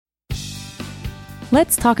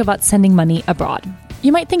Let's talk about sending money abroad.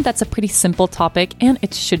 You might think that's a pretty simple topic, and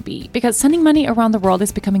it should be, because sending money around the world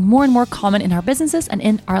is becoming more and more common in our businesses and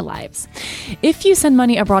in our lives. If you send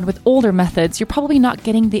money abroad with older methods, you're probably not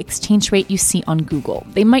getting the exchange rate you see on Google.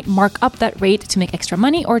 They might mark up that rate to make extra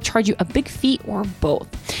money or charge you a big fee or both.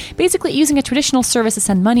 Basically, using a traditional service to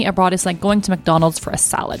send money abroad is like going to McDonald's for a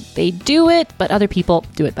salad. They do it, but other people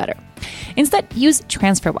do it better. Instead, use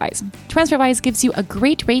TransferWise. TransferWise gives you a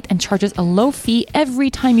great rate and charges a low fee every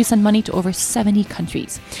time you send money to over 70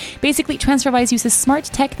 countries. Basically, TransferWise uses smart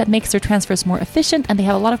tech that makes their transfers more efficient, and they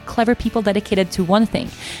have a lot of clever people dedicated to one thing,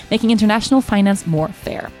 making international finance more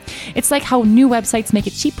fair. It's like how new websites make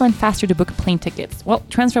it cheaper and faster to book plane tickets. Well,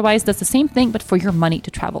 TransferWise does the same thing, but for your money to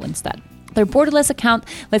travel instead. Their borderless account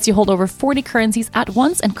lets you hold over 40 currencies at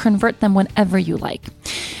once and convert them whenever you like.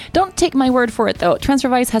 Don't take my word for it, though.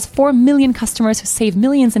 TransferWise has 4 million customers who save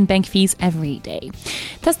millions in bank fees every day.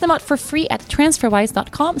 Test them out for free at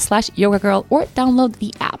transferwise.com/yogagirl or download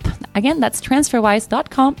the app. Again, that's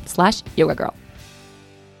transferwise.com/yogagirl.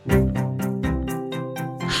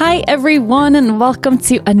 Hi, everyone, and welcome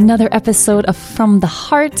to another episode of From the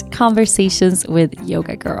Heart Conversations with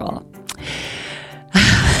Yoga Girl.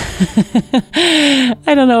 I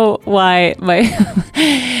don't know why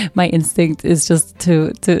my instinct is just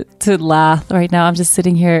to laugh right now. I'm just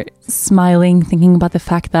sitting here smiling, thinking about the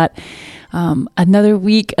fact that another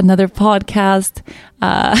week, another podcast.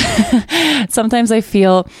 Sometimes I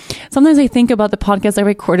think about the podcast I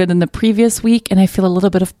recorded in the previous week, and I feel a little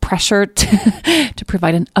bit of pressure to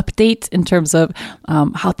provide an update in terms of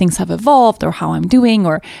how things have evolved or how I'm doing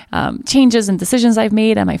or changes and decisions I've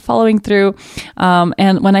made. Am I following through?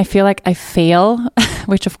 And when I feel like I fail,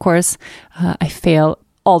 which of course I fail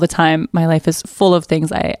all the time. My life is full of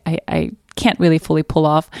things I can't really fully pull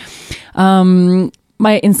off.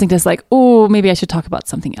 My instinct is like, oh, maybe I should talk about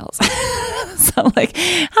something else. So I'm like,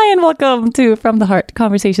 hi and welcome to From the Heart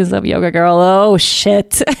Conversations of Yoga Girl. Oh,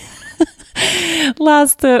 shit.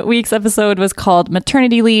 Last week's episode was called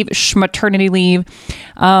Maternity Leave, Schmaternity Leave.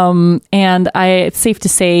 And it's safe to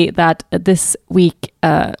say that this week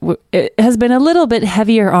it has been a little bit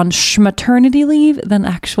heavier on schmaternity leave than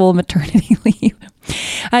actual maternity leave.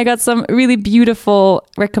 I got some really beautiful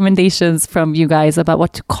recommendations from you guys about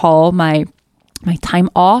what to call my time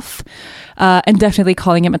off, and definitely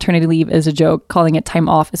calling it maternity leave is a joke. Calling it time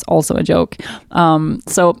off is also a joke.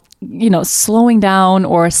 So, slowing down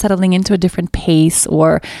or settling into a different pace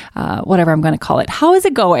or whatever I'm going to call it. How is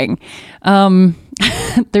it going? The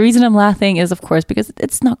reason I'm laughing is, of course, because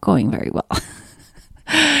it's not going very well.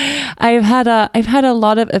 I've had a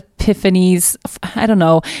lot of epiphanies. I don't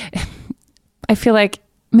know. I feel like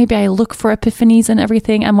maybe I look for epiphanies and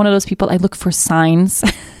everything. I'm one of those people, I look for signs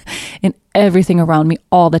in everything around me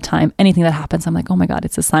all the time. Anything that happens, I'm like, oh my God,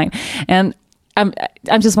 it's a sign. And I'm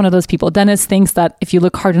just one of those people. Dennis thinks that if you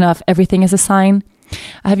look hard enough, everything is a sign.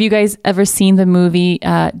 Have you guys ever seen the movie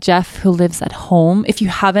Jeff Who Lives at Home? If you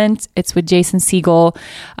haven't, it's with Jason Segel,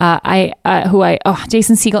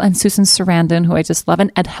 Jason Segel and Susan Sarandon, who I just love,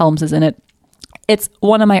 and Ed Helms is in it. It's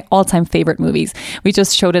one of my all-time favorite movies. We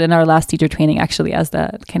just showed it in our last teacher training, actually, as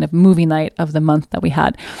the kind of movie night of the month that we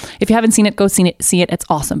had. If you haven't seen it, go see it. It's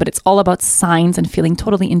awesome. But it's all about signs and feeling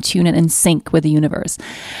totally in tune and in sync with the universe.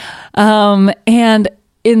 And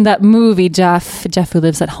in that movie, Jeff Who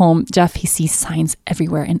Lives at Home, he sees signs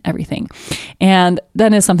everywhere in everything. And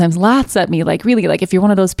Dennis sometimes laughs at me, like, really, like, if you're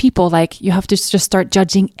one of those people, like, you have to just start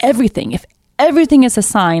judging everything. If everything is a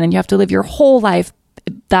sign and you have to live your whole life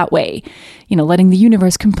that way, letting the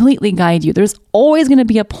universe completely guide you, there's always going to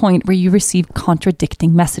be a point where you receive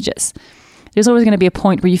contradicting messages. There's always going to be a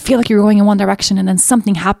point where you feel like you're going in one direction and then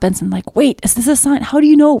something happens and like, wait, is this a sign? How do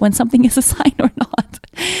you know when something is a sign or not?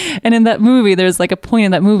 And in that movie, there's like a point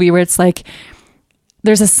in that movie where it's like,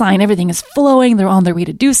 there's a sign, everything is flowing, they're on their way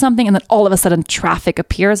to do something, and then all of a sudden traffic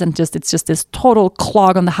appears and it's just this total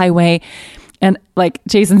clog on the highway. And like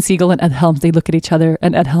Jason Segel and Ed Helms, they look at each other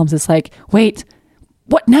and Ed Helms is like, wait,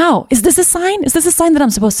 what now? Is this a sign? Is this a sign that I'm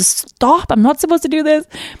supposed to stop? I'm not supposed to do this?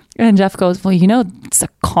 And Jeff goes, well, it's a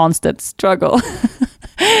constant struggle.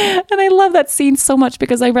 And I love that scene so much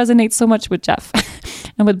because I resonate so much with Jeff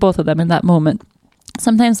and with both of them in that moment.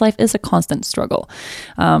 Sometimes life is a constant struggle.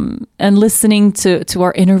 And listening to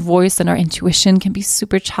our inner voice and our intuition can be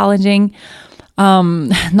super challenging.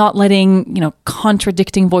 Not letting,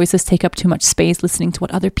 contradicting voices take up too much space, listening to what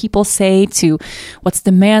other people say, to what's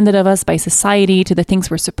demanded of us by society, to the things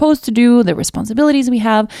we're supposed to do, the responsibilities we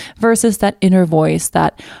have, versus that inner voice,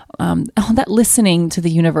 that listening to the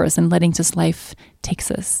universe and letting just life take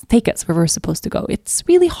us where we're supposed to go. It's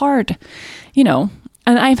really hard.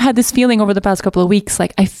 And I've had this feeling over the past couple of weeks,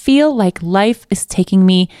 like I feel like life is taking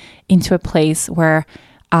me into a place where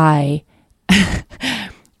I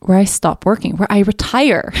stop working, where I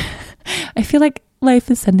retire. I feel like life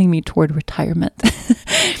is sending me toward retirement.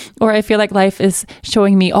 Or I feel like life is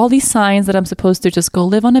showing me all these signs that I'm supposed to just go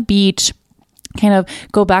live on a beach, kind of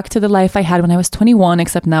go back to the life I had when I was 21,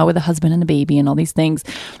 except now with a husband and a baby and all these things,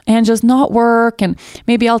 and just not work. And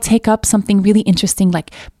maybe I'll take up something really interesting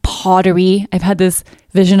like pottery. I've had this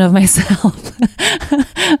vision of myself.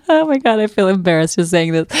 Oh my God, I feel embarrassed just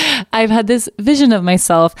saying this. I've had this vision of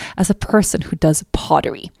myself as a person who does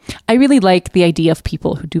pottery. I really like the idea of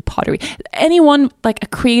people who do pottery. Anyone, like a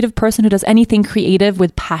creative person who does anything creative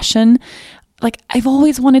with passion. Like I've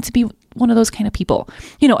always wanted to be one of those kind of people,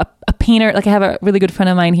 you know, a painter. Like I have a really good friend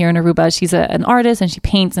of mine here in Aruba. She's an artist and she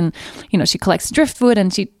paints and, you know, she collects driftwood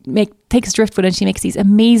and she takes driftwood and she makes these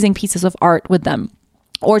amazing pieces of art with them.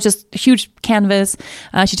 Or just a huge canvas.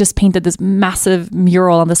 She just painted this massive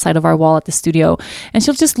mural on the side of our wall at the studio. And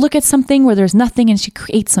she'll just look at something where there's nothing and she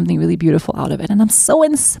creates something really beautiful out of it. And I'm so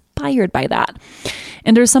inspired by that.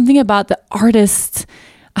 And there's something about the artist,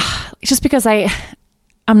 just because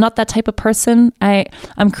I'm not that type of person.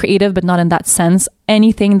 I'm creative, but not in that sense.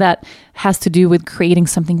 Anything that has to do with creating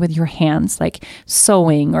something with your hands, like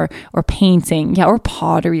sewing or painting, or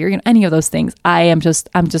pottery, or any of those things. I'm just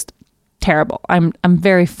terrible. I'm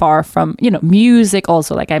very far from, music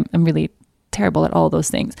also. Like I'm really terrible at all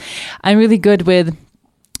those things. I'm really good with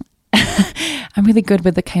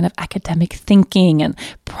the kind of academic thinking and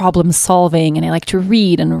problem solving, and I like to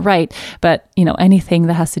read and write, but anything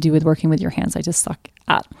that has to do with working with your hands, I just suck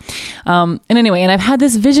at. And anyway, and I've had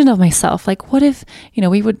this vision of myself, like what if,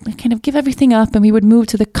 we would kind of give everything up and we would move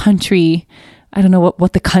to the country. I don't know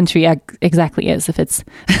what the country exactly is. If it's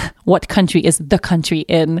what country is the country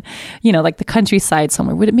in, like the countryside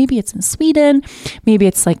somewhere. Maybe it's in Sweden, maybe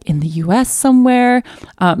it's like in the US somewhere.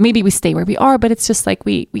 Maybe we stay where we are, but it's just like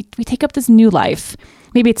we take up this new life.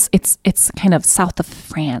 Maybe it's kind of south of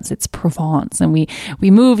France. It's Provence, and we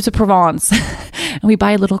move to Provence, and we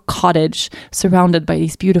buy a little cottage surrounded by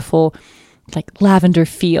these beautiful like lavender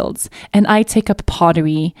fields. And I take up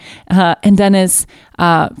pottery, and Dennis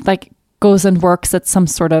goes and works at some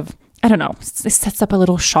sort of, I don't know, sets up a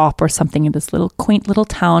little shop or something in this little quaint little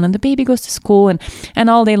town, and the baby goes to school, and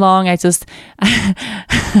all day long I just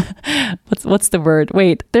what's the word?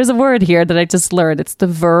 Wait, there's a word here that I just learned. It's the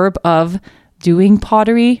verb of doing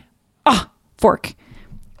pottery. Fork.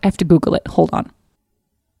 I have to Google it. Hold on.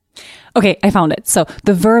 Okay, I found it. So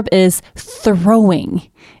the verb is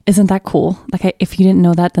throwing. Isn't that cool? Like if you didn't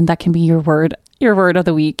know that, then that can be your word of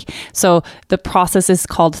the week. So the process is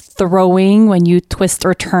called throwing, when you twist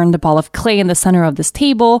or turn the ball of clay in the center of this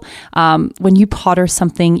table. When you potter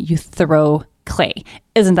something, you throw clay.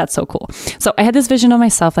 Isn't that so cool? So I had this vision of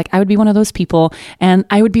myself, like I would be one of those people, and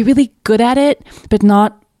I would be really good at it, but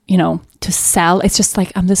not, to sell. It's just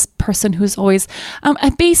like I'm this person who's always, I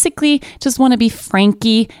basically just want to be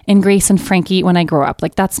Frankie and Grace and Frankie when I grow up.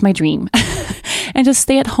 Like that's my dream. And just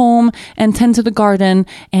stay at home and tend to the garden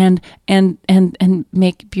and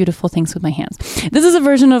make beautiful things with my hands. This is a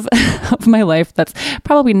version of my life that's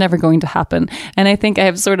probably never going to happen. And I think I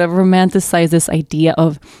have sort of romanticized this idea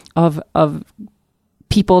of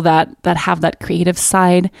people that have that creative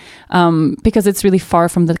side, because it's really far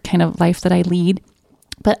from the kind of life that I lead.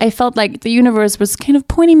 But I felt like the universe was kind of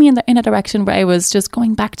pointing me in a direction where I was just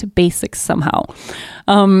going back to basics somehow.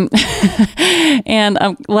 And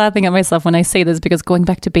I'm laughing at myself when I say this, because going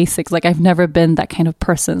back to basics, like I've never been that kind of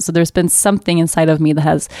person. So there's been something inside of me that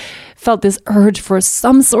has felt this urge for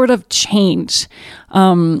some sort of change.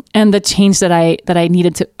 And the change that I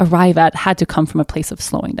needed to arrive at had to come from a place of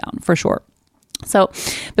slowing down, for sure. So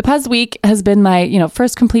the past week has been my,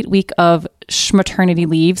 first complete week of maternity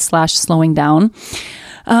leave / slowing down.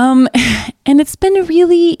 And it's been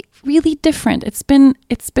really, really different. It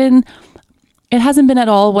hasn't been at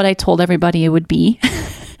all what I told everybody it would be.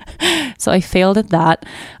 So I failed at that.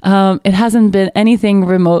 It hasn't been anything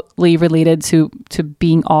remotely related to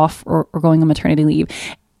being off or going on maternity leave.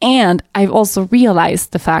 And I've also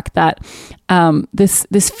realized the fact that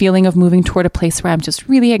this feeling of moving toward a place where I'm just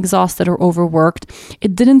really exhausted or overworked,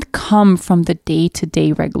 it didn't come from the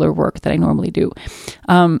day-to-day regular work that I normally do.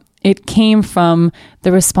 It came from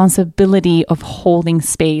the responsibility of holding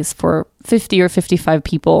space for 50 or 55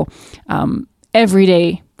 people every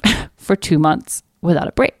day for 2 months without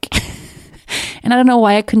a break. And I don't know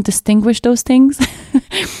why I couldn't distinguish those things,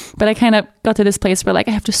 but I kind of got to this place where like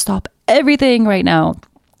I have to stop everything right now.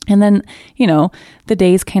 And then, the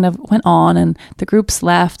days kind of went on and the groups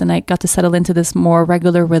left, and I got to settle into this more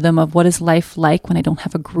regular rhythm of what is life like when I don't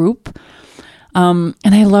have a group. And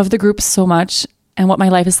I love the group so much. And what my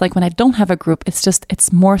life is like when I don't have a group,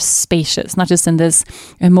 it's more spacious, not just in this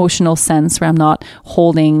emotional sense where I'm not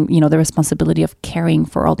holding, the responsibility of caring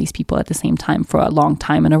for all these people at the same time for a long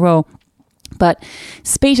time in a row, but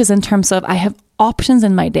spacious in terms of I have options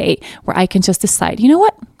in my day where I can just decide, you know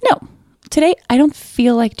what? No, today I don't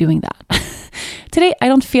feel like doing that. Today I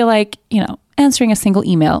don't feel like, answering a single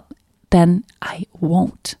email. Then I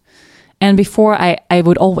won't. And before I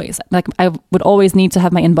would always need to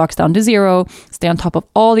have my inbox down to 0, stay on top of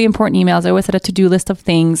all the important emails. I always had a to-do list of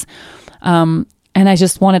things. And I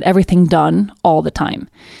just wanted everything done all the time.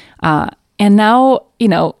 And now,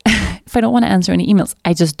 if I don't want to answer any emails,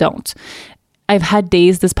 I just don't. I've had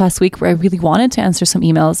days this past week where I really wanted to answer some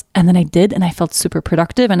emails, and then I did, and I felt super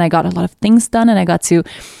productive, and I got a lot of things done, and I got to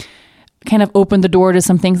kind of open the door to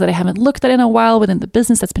some things that I haven't looked at in a while within the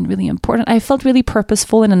business that's been really important. I felt really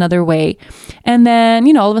purposeful in another way. And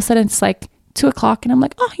then, all of a sudden it's like 2:00 and I'm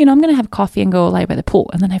like, I'm going to have coffee and go lie by the pool.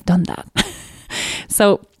 And then I've done that.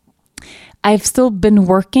 So I've still been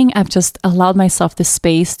working. I've just allowed myself the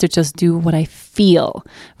space to just do what I feel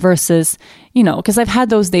versus, because I've had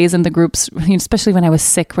those days in the groups, especially when I was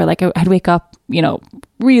sick, where like I'd wake up,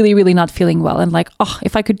 really, really not feeling well. And like,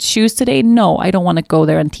 if I could choose today, no, I don't want to go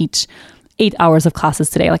there and teach 8 hours of classes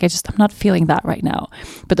today. Like I'm not feeling that right now.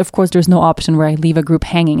 But of course, there's no option where I leave a group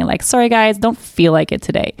hanging and like, sorry guys, don't feel like it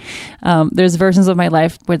today. There's versions of my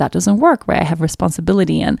life where that doesn't work, where I have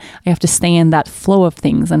responsibility and I have to stay in that flow of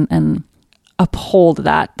things and uphold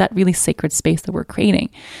that really sacred space that we're creating.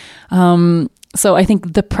 So I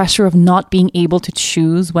think the pressure of not being able to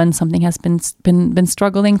choose when something has been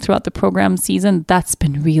struggling throughout the program season, that's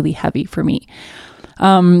been really heavy for me.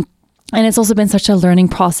 And it's also been such a learning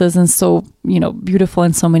process and so, beautiful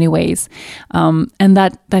in so many ways. And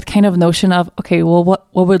that kind of notion of, okay, well, what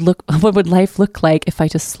would life look like if I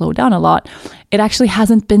just slow down a lot? It actually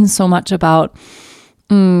hasn't been so much about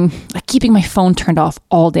like keeping my phone turned off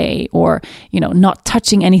all day or, not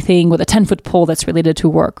touching anything with a 10-foot pole that's related to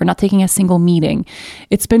work or not taking a single meeting.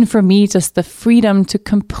 It's been for me just the freedom to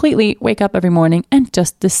completely wake up every morning and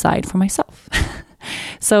just decide for myself.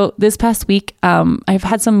 So this past week, I've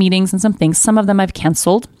had some meetings and some things. Some of them I've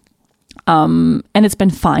canceled. And it's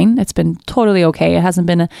been fine. It's been totally okay. It hasn't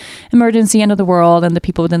been an emergency, end of the world. And the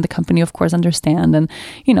people within the company, of course, understand. And,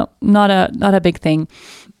 not a big thing.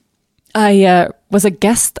 I was a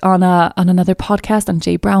guest on another podcast, on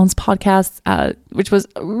Jay Brown's podcast, which was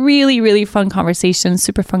a really, really fun conversation.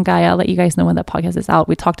 Super fun guy. I'll let you guys know when that podcast is out.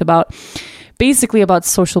 We talked about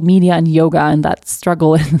social media and yoga and that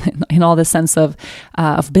struggle in all the sense of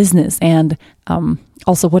business. And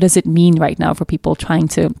also, what does it mean right now for people trying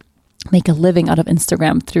to make a living out of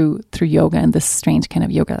Instagram through yoga and this strange kind of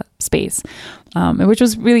yoga space, which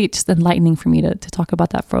was really just enlightening for me to talk about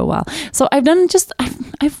that for a while. So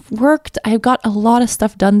I've worked, I've got a lot of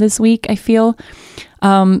stuff done this week, I feel,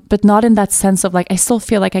 but not in that sense of like, I still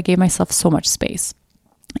feel like I gave myself so much space.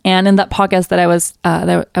 And in that podcast that I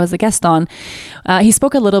was a guest on, he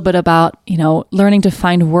spoke a little bit about, learning to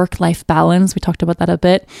find work-life balance. We talked about that a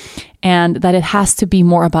bit, and that it has to be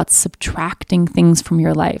more about subtracting things from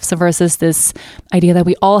your life. So versus this idea that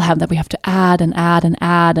we all have that we have to add and add and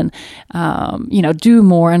add and, do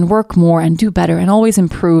more and work more and do better and always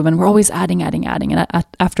improve. And we're always adding. And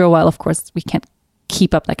after a while, of course, we can't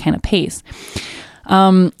keep up that kind of pace.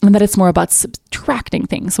 And that it's more about subtracting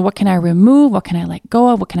things. So what can I remove? What can I let go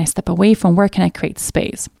of? What can I step away from? Where can I create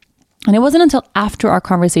space? And it wasn't until after our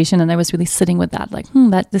conversation and I was really sitting with that, like,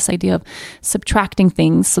 this idea of subtracting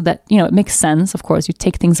things so that, it makes sense. Of course, you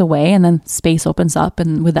take things away and then space opens up.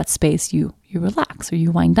 And with that space, you relax or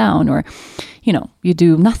you wind down or, you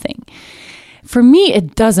do nothing. For me,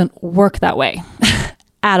 it doesn't work that way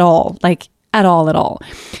at all, like at all.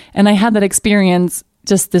 And I had that experience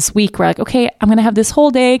just this week where like, okay, I'm going to have this whole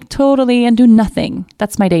day totally and do nothing.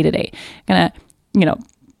 That's my day today. I'm going to,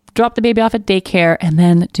 drop the baby off at daycare and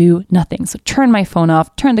then do nothing. So turn my phone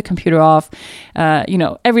off, turn the computer off,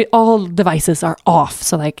 all devices are off.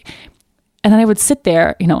 So like, and then I would sit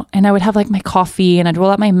there, and I would have like my coffee and I'd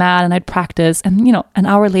roll out my mat and I'd practice. And, an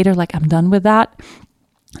hour later, like I'm done with that.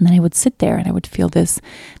 And then I would sit there and I would feel this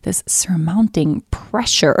surmounting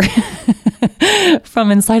pressure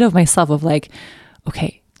from inside of myself of like,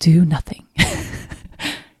 okay, do nothing,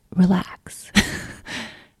 relax,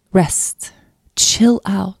 rest, chill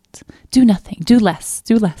out, do nothing, do less.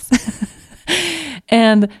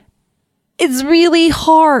 And it's really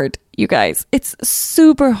hard, you guys. It's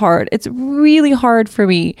super hard. It's really hard for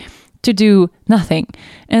me to do nothing.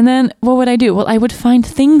 And then what would I do? Well, I would find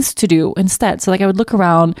things to do instead. So like I would look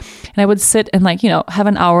around and I would sit and like, have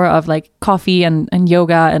an hour of like coffee and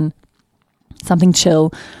yoga and something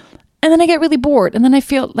chill. And then I get really bored. And then I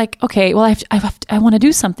feel like, okay, well, I want to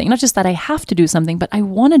do something. Not just that I have to do something, but I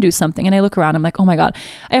want to do something. And I look around, I'm like, oh my God,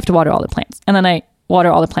 I have to water all the plants. And then I water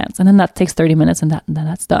all the plants. And then that takes 30 minutes and then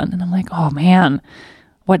that's done. And I'm like, oh man,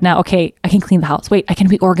 what now? Okay, I can clean the house. Wait, I can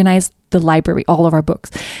reorganize the library, all of our books.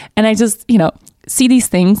 And I just, see these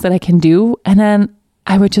things that I can do. And then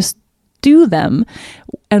I would just do them.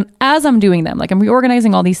 And as I'm doing them, like I'm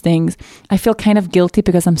reorganizing all these things, I feel kind of guilty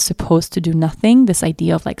because I'm supposed to do nothing. This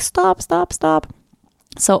idea of like, stop.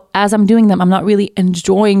 So as I'm doing them, I'm not really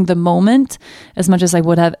enjoying the moment as much as I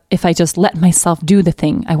would have if I just let myself do the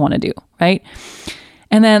thing I want to do, right?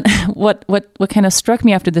 And then what kind of struck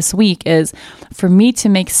me after this week is for me to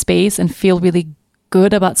make space and feel really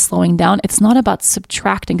good about slowing down, it's not about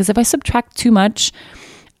subtracting. Because if I subtract too much,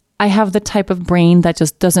 I have the type of brain that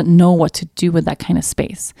just doesn't know what to do with that kind of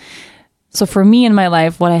space. So for me in my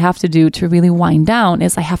life, what I have to do to really wind down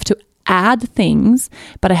is I have to add things,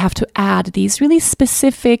 but I have to add these really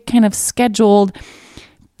specific kind of scheduled,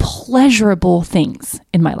 pleasurable things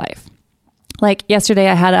in my life. Like yesterday,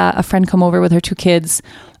 I had a friend come over with her 2 kids.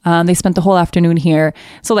 They spent the whole afternoon here.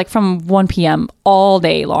 So like from 1 p.m. all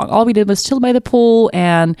day long, all we did was chill by the pool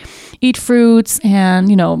and eat fruits and,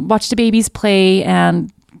 watch the babies play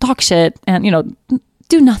and talk shit and,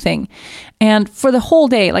 do nothing. And for the whole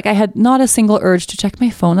day, like I had not a single urge to check my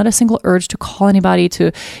phone, not a single urge to call anybody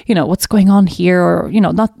to, what's going on here or,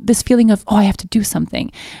 not this feeling of, oh, I have to do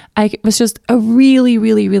something. It was just a really,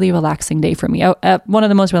 really, really relaxing day for me. One of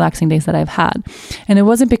the most relaxing days that I've had. And it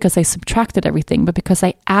wasn't because I subtracted everything, but because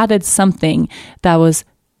I added something that was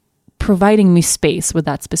providing me space with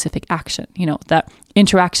that specific action, that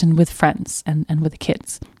interaction with friends and with the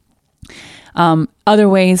kids. Other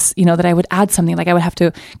ways, that I would add something, like I would have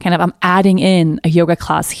to I'm adding in a yoga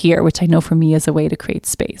class here, which I know for me is a way to create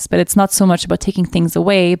space, but it's not so much about taking things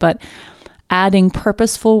away, but adding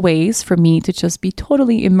purposeful ways for me to just be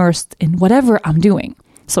totally immersed in whatever I'm doing.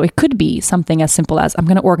 So it could be something as simple as I'm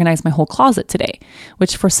going to organize my whole closet today,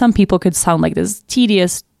 which for some people could sound like this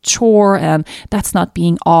tedious chore and that's not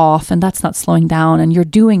being off and that's not slowing down and you're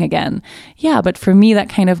doing again. Yeah, but for me, that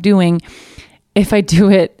kind of doing, if I do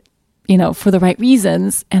it for the right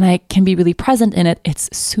reasons and I can be really present in it, it's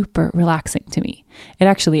super relaxing to me. It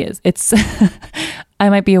actually is. It's, I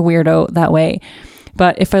might be a weirdo that way,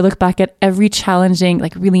 but if I look back at every challenging,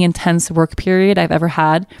 like really intense work period I've ever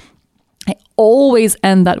had, I always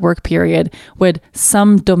end that work period with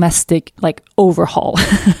some domestic like overhaul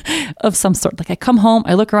of some sort. Like I come home,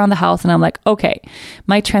 I look around the house and I'm like, okay,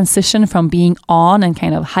 my transition from being on and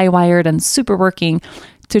kind of high wired and super working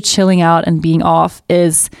to chilling out and being off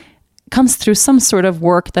comes through some sort of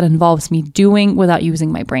work that involves me doing without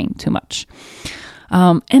using my brain too much.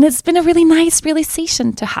 And it's been a really nice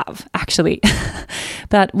realization to have, actually,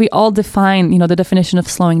 that we all define, the definition of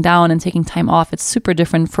slowing down and taking time off. It's super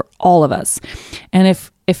different for all of us. And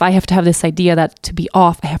if I have to have this idea that to be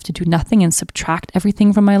off, I have to do nothing and subtract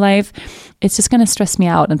everything from my life, it's just going to stress me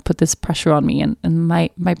out and put this pressure on me. And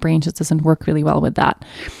my brain just doesn't work really well with that.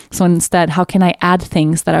 So instead, how can I add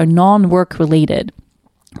things that are non-work related?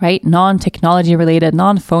 Right? Non-technology related,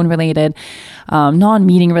 non-phone related,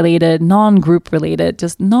 non-meeting related, non-group related,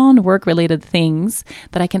 just non-work related things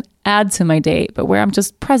that I can add to my day, but where I'm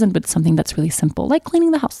just present with something that's really simple, like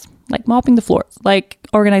cleaning the house, like mopping the floors, like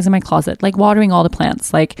organizing my closet, like watering all the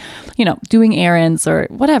plants, like, doing errands or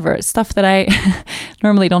whatever, stuff that I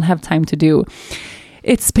normally don't have time to do.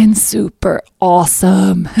 It's been super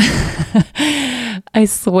awesome. I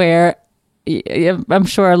swear. I'm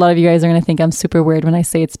sure a lot of you guys are going to think I'm super weird when I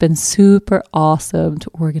say it's been super awesome to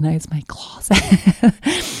organize my closet.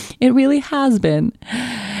 It really has been.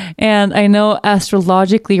 And I know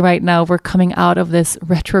astrologically right now we're coming out of this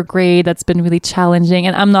retrograde that's been really challenging.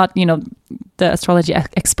 And I'm not, the astrology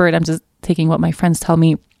expert. I'm just taking what my friends tell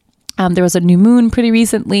me. There was a new moon pretty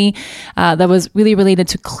recently that was really related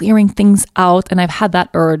to clearing things out. And I've had that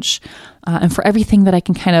urge. And for everything that I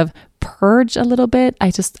can kind of purge a little bit, I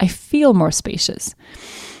feel more spacious.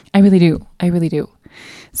 I really do.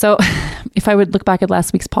 So if I would look back at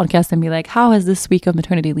last week's podcast and be like, how has this week of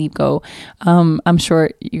maternity leave go? I'm sure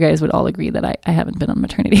you guys would all agree that I haven't been on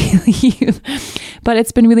maternity leave, but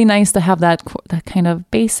it's been really nice to have that kind of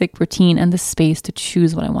basic routine and the space to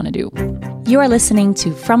choose what I want to do. You are listening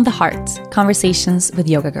to From the Heart, Conversations with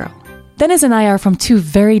Yoga Girl. Dennis and I are from two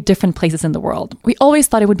very different places in the world. We always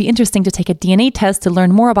thought it would be interesting to take a DNA test to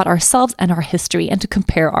learn more about ourselves and our history and to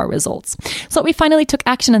compare our results. So we finally took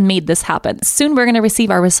action and made this happen. Soon we're going to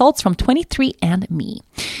receive our results from 23andMe.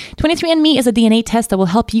 23andMe is a DNA test that will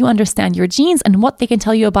help you understand your genes and what they can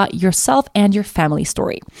tell you about yourself and your family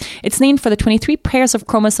story. It's named for the 23 pairs of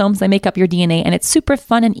chromosomes that make up your DNA, and it's super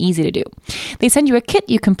fun and easy to do. They send you a kit,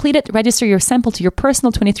 you complete it, register your sample to your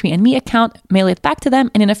personal 23andMe account, mail it back to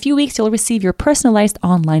them, and in a few weeks you'll receive your personalized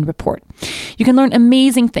online report. You can learn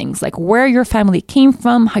amazing things like where your family came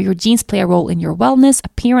from, how your genes play a role in your wellness,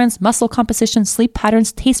 appearance, muscle composition, sleep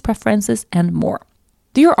patterns, taste preferences, and more.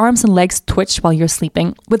 Do your arms and legs twitch while you're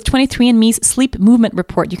sleeping? With 23andMe's Sleep Movement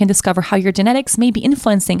Report, you can discover how your genetics may be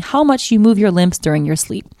influencing how much you move your limbs during your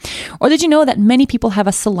sleep. Or did you know that many people have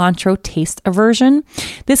a cilantro taste aversion?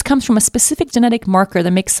 This comes from a specific genetic marker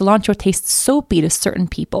that makes cilantro taste soapy to certain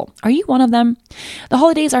people. Are you one of them? The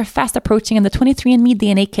holidays are fast approaching, and the 23andMe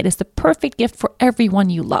DNA kit is the perfect gift for everyone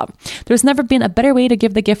you love. There's never been a better way to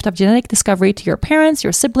give the gift of genetic discovery to your parents,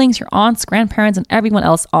 your siblings, your aunts, grandparents, and everyone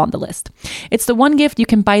else on the list. It's the one gift you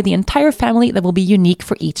can buy the entire family that will be unique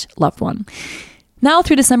for each loved one. Now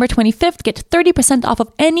through December 25th, get 30% off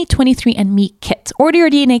of any 23andMe kit. Order your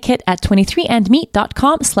DNA kit at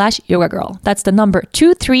 23andme.com/yogagirl. That's the number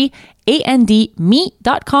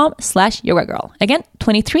 23andme.com/yogagirl. Again,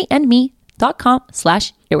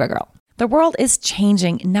 23andme.com/yogagirl. The world is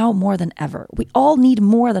changing now more than ever. We all need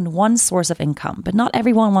more than one source of income, but not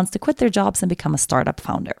everyone wants to quit their jobs and become a startup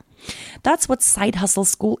founder. That's what Side Hustle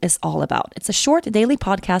School is all about. It's a short daily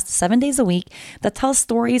podcast 7 days a week that tells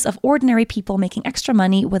stories of ordinary people making extra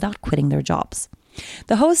money without quitting their jobs.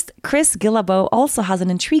 The host, Chris Guillebeau, also has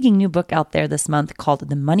an intriguing new book out there this month called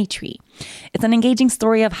The Money Tree. It's an engaging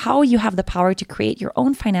story of how you have the power to create your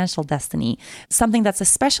own financial destiny, something that's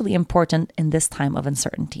especially important in this time of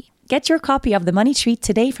uncertainty. Get your copy of The Money Tree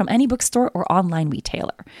today from any bookstore or online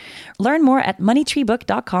retailer. Learn more at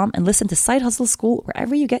moneytreebook.com and listen to Side Hustle School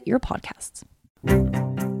wherever you get your podcasts.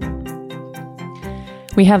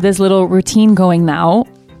 We have this little routine going now,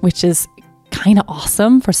 which is kind of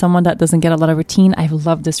awesome for someone that doesn't get a lot of routine. I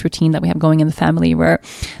love this routine that we have going in the family where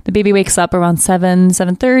the baby wakes up around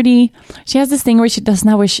 7:30. She has this thing where she does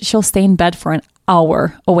now where she'll stay in bed for an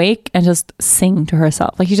hour awake and just sing to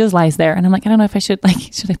herself. Like she just lies there. And I'm like, I don't know if I should I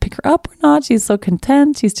pick her up or not? She's so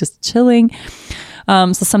content. She's just chilling.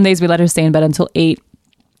 So some days we let her stay in bed until 8.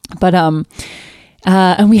 But, and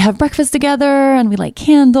we have breakfast together and we light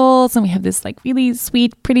candles and we have this like really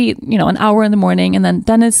sweet, pretty, an hour in the morning. And then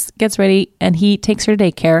Dennis gets ready and he takes her to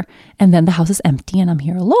daycare and then the house is empty and I'm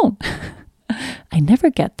here alone. I never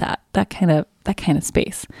get that kind of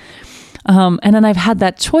space. And then I've had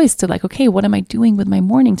that choice to okay, what am I doing with my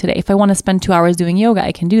morning today? If I want to spend 2 hours doing yoga,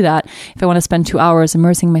 I can do that. If I want to spend 2 hours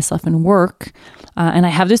immersing myself in work, and I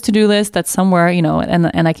have this to-do list that's somewhere,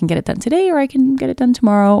 and I can get it done today or I can get it done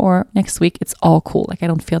tomorrow or next week. It's all cool. I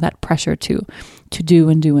don't feel that pressure to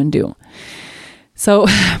do. So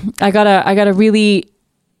I got a really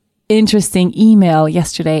interesting email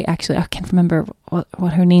yesterday. Actually, I can't remember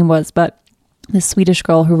what her name was, but this Swedish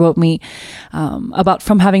girl who wrote me about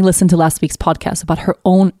from having listened to last week's podcast about her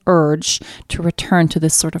own urge to return to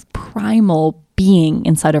this sort of primal being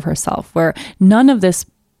inside of herself where none of this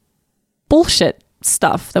bullshit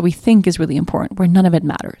stuff that we think is really important, where none of it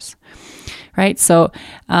matters. Right. So,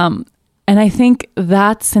 and I think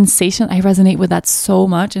that sensation, I resonate with that so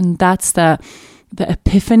much. And that's the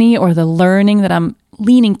epiphany or the learning that I'm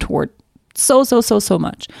leaning toward so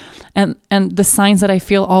much. And the signs that I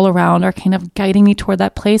feel all around are kind of guiding me toward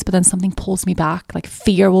that place, but then something pulls me back, like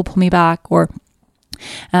fear will pull me back, or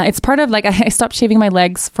it's part of I stopped shaving my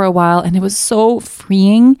legs for a while and it was so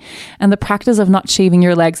freeing. And the practice of not shaving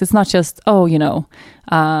your legs, it's not just, someone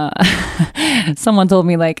told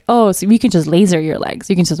me so you can just laser your legs.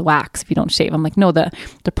 You can just wax if you don't shave. I'm like, no, the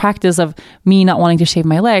practice of me not wanting to shave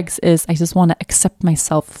my legs is I just want to accept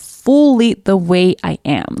myself fully the way I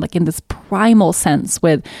am, in this primal sense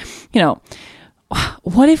with,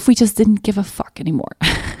 what if we just didn't give a fuck anymore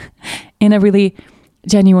in a really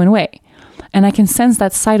genuine way? And I can sense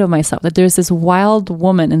that side of myself, that there's this wild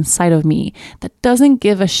woman inside of me that doesn't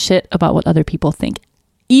give a shit about what other people think,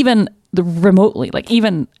 even remotely,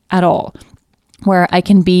 even at all, where I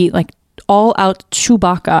can be all out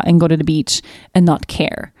Chewbacca and go to the beach and not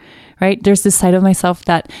care. Right? There's this side of myself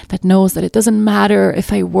that knows that it doesn't matter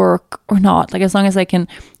if I work or not. As long as I can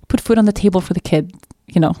put food on the table for the kid,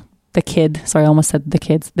 the kid. Sorry, I almost said the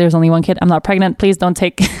kids. There's only one kid. I'm not pregnant. Please don't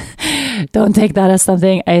take that as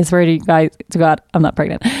something. I swear to you guys, to God, I'm not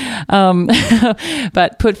pregnant.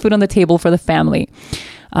 But put food on the table for the family.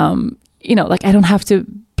 I don't have to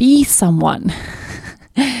be someone.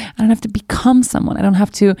 I don't have to become someone. I don't have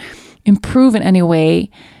to improve in any way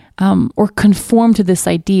or conform to this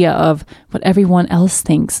idea of what everyone else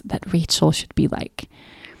thinks that Rachel should be like.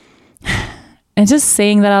 And just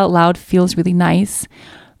saying that out loud feels really nice.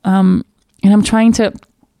 And I'm trying to,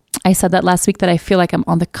 I said that last week that I feel like I'm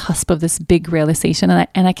on the cusp of this big realization,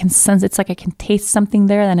 and I can sense, it's like I can taste something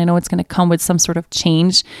there, and I know it's going to come with some sort of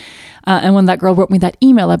change. And when that girl wrote me that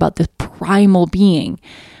email about the primal being,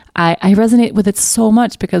 I resonate with it so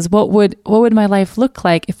much, because what would my life look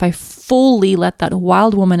like if I fully let that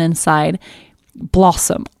wild woman inside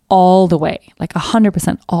blossom all the way, like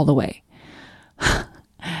 100% all the way?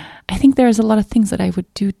 I think there's a lot of things that I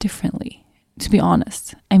would do differently, to be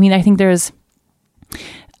honest. I mean, I think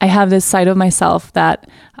I have this side of myself that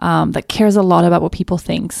cares a lot about what people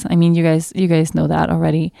think. I mean, you guys know that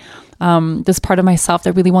already. This part of myself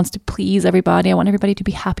that really wants to please everybody. I want everybody to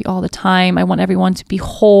be happy all the time. I want everyone to be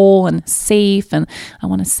whole and safe, and I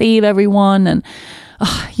want to save everyone. And,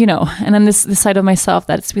 and then this side of myself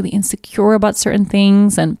that's really insecure about certain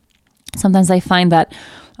things. And sometimes I find that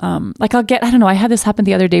I had this happen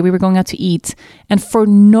the other day. We were going out to eat, and for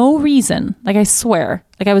no reason, like I swear,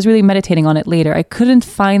 like I was really meditating on it later. I couldn't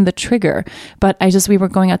find the trigger, but we were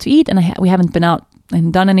going out to eat, and we haven't been out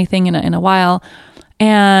and done anything in a while.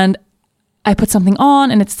 And I put something on,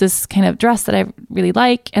 and it's this kind of dress that I really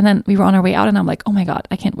like. And then we were on our way out, and I'm like, oh my God,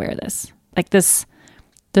 I can't wear this. Like this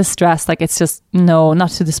dress, like it's just, no, not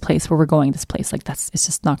to this place where we're going, this place. Like it's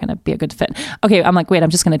just not going to be a good fit. Okay. I'm like, wait, I'm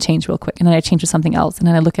just going to change real quick. And then I change to something else. And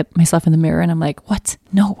then I look at myself in the mirror, and I'm like, what?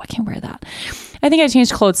 No, I can't wear that. I think I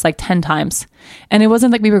changed clothes like 10 times. And it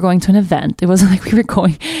wasn't like we were going to an event. It wasn't like we were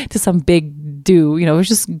going to some big do, it was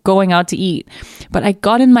just going out to eat. But I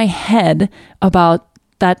got in my head about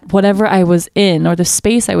that whatever I was in, or the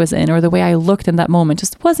space I was in, or the way I looked in that moment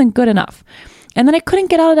just wasn't good enough. And then I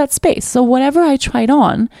couldn't get out of that space. So whatever I tried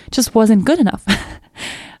on just wasn't good enough.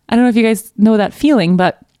 I don't know if you guys know that feeling,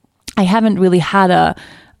 but I haven't really had a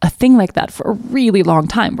thing like that for a really long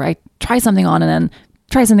time, where I try something on and then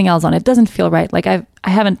try something else on. It doesn't feel right. Like I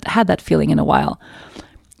haven't had that feeling in a while.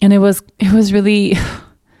 And it was really,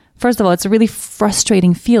 first of all, it's a really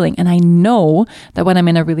frustrating feeling. And I know that when I'm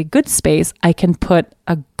in a really good space, I can put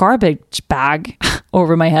a garbage bag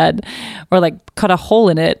over my head, or like cut a hole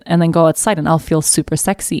in it and then go outside, and I'll feel super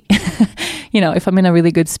sexy. If I'm in a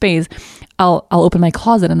really good space, I'll open my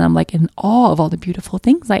closet and I'm like in awe of all the beautiful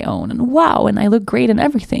things I own, and wow, and I look great in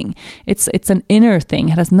everything. It's an inner thing.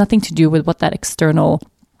 It has nothing to do with what that external,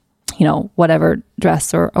 whatever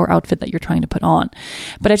dress or outfit that you're trying to put on.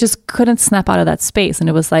 But I just couldn't snap out of that space. And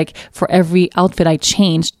it was like, for every outfit I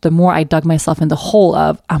changed, the more I dug myself in the hole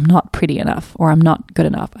of, I'm not pretty enough, or I'm not good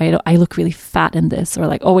enough. I look really fat in this, or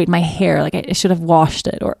like, oh wait, my hair, like I should have washed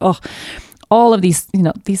it, or all of these,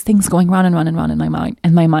 these things going round and round and round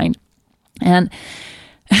in my mind. And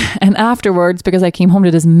afterwards, because I came home to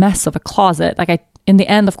this mess of a closet, in the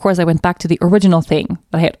end, of course, I went back to the original thing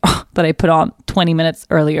that I put on 20 minutes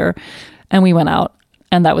earlier, and we went out,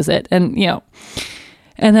 and that was it. And,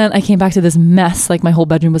 and then I came back to this mess, like my whole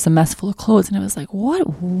bedroom was a mess full of clothes. And I was like, what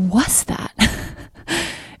was that?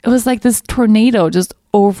 It was like this tornado just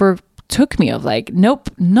overtook me of like, nope,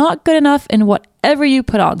 not good enough in whatever you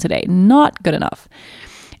put on today, not good enough.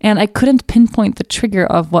 And I couldn't pinpoint the trigger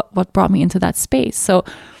of what brought me into that space. So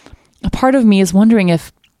a part of me is wondering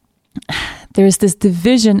if there's this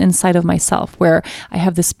division inside of myself, where I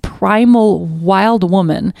have this primal wild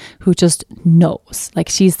woman who just knows, like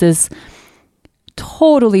she's this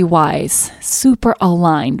totally wise, super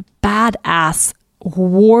aligned, badass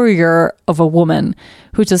warrior of a woman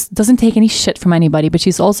who just doesn't take any shit from anybody, but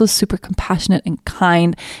she's also super compassionate and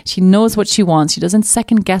kind. She knows what she wants. She doesn't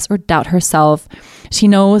second guess or doubt herself. She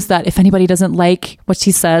knows that if anybody doesn't like what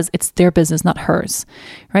she says, it's their business, not hers,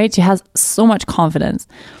 right? She has so much confidence.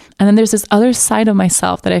 And then there's this other side of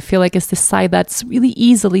myself that I feel like is this side that's really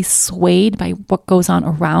easily swayed by what goes on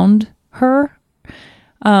around her.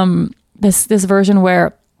 This version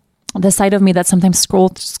where the side of me that sometimes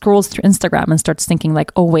scrolls through Instagram and starts thinking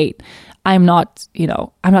like, oh wait, I'm not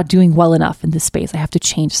doing well enough in this space. I have to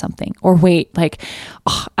change something. Or wait, like,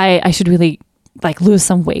 oh, I should really like lose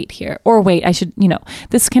some weight here. Or wait, I should,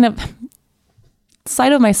 this kind of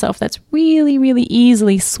side of myself that's really, really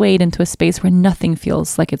easily swayed into a space where nothing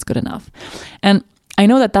feels like it's good enough. And I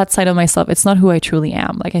know that side of myself, it's not who I truly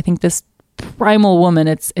am. Like I think this primal woman,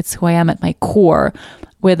 it's who I am at my core,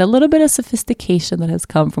 with a little bit of sophistication that has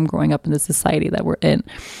come from growing up in the society that we're in.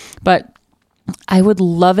 But I would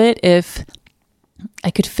love it if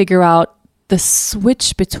I could figure out the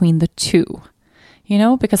switch between the two.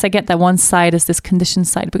 because I get that one side is this conditioned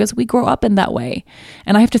side because we grow up in that way.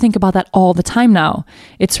 And I have to think about that all the time now.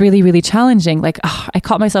 It's really, really challenging. Like, I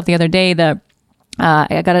caught myself the other day that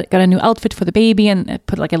I got a new outfit for the baby and I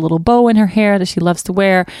put like a little bow in her hair that she loves to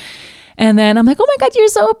wear. And then I'm like, oh my God, you're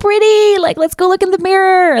so pretty. Like, let's go look in the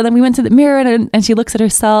mirror. And then we went to the mirror and she looks at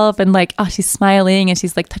herself and like, she's smiling and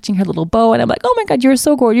she's like touching her little bow. And I'm like, oh my God, you're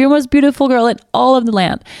so gorgeous. You're the most beautiful girl in all of the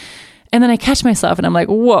land. And then I catch myself and I'm like,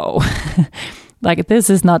 whoa, like this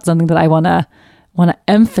is not something that I want to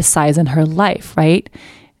emphasize in her life. Right.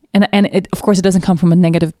 And it, of course, it doesn't come from a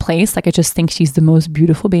negative place. Like, I just think she's the most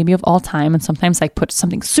beautiful baby of all time. And sometimes I put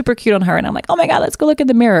something super cute on her and I'm like, oh my God, let's go look in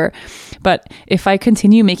the mirror. But if I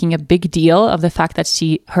continue making a big deal of the fact that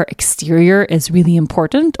her exterior is really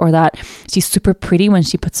important, or that she's super pretty when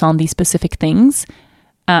she puts on these specific things,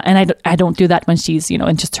 and I don't do that when she's,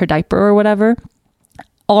 in just her diaper or whatever,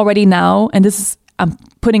 already now, and I'm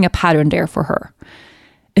putting a pattern there for her.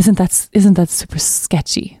 Isn't that super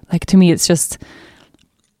sketchy? Like, to me, it's just,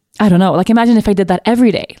 I don't know. Like, imagine if I did that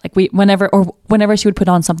every day. Like, whenever she would put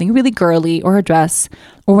on something really girly, or a dress,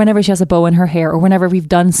 or whenever she has a bow in her hair, or whenever we've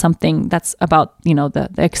done something that's about, the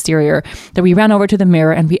exterior, that we ran over to the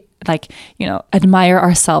mirror and we admire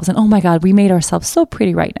ourselves and, oh my God, we made ourselves so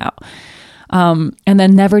pretty right now. And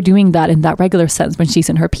then never doing that in that regular sense when she's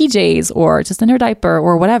in her PJs or just in her diaper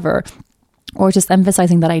or whatever, or just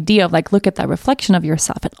emphasizing that idea of like, look at that reflection of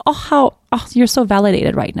yourself and you're so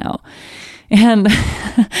validated right now. And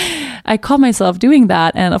I caught myself doing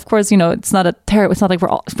that. And of course, it's not like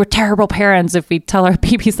we're terrible parents if we tell our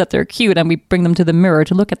babies that they're cute and we bring them to the mirror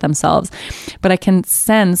to look at themselves. But I can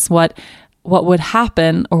sense what would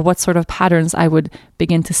happen, or what sort of patterns I would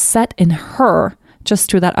begin to set in her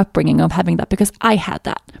just through that upbringing of having that, because I had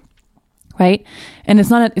that. Right. And it's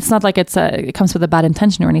not like it comes with a bad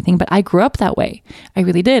intention or anything, but I grew up that way. I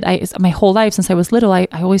really did. My whole life since I was little, I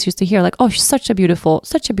always used to hear like, oh, she's such a beautiful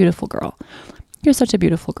girl. You're such a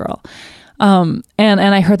beautiful girl. And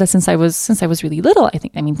I heard that since I was really little. I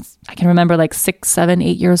can remember like 6, 7,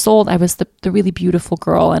 8 years old. I was the really beautiful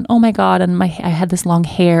girl, and oh my God. And I had this long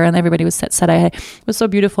hair, and everybody said I was so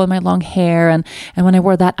beautiful in my long hair. And when I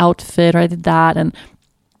wore that outfit, or I did that,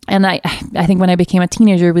 and I think when I became a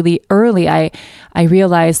teenager really early, I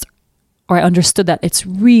realized, or I understood that it's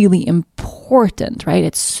really important, right?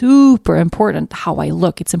 It's super important how I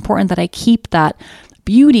look. It's important that I keep that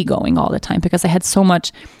beauty going all the time, because I had so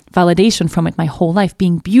much validation from it my whole life.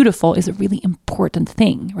 Being beautiful is a really important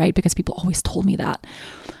thing, right? Because people always told me that.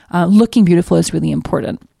 Looking beautiful is really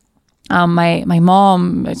important. My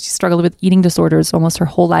mom, she struggled with eating disorders almost her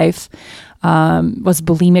whole life. Was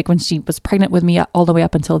bulimic when she was pregnant with me all the way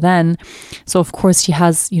up until then. So of course she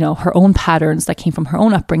has, her own patterns that came from her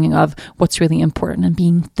own upbringing of what's really important, and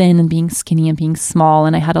being thin and being skinny and being small.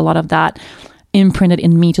 And I had a lot of that imprinted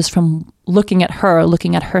in me just from looking at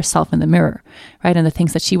herself in the mirror, right? And the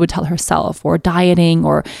things that she would tell herself, or dieting,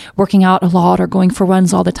 or working out a lot, or going for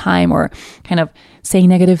runs all the time, or kind of saying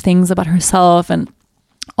negative things about herself and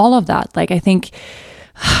all of that. Like, I think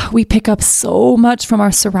we pick up so much from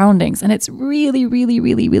our surroundings, and it's really, really,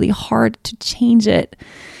 really, really hard to change it.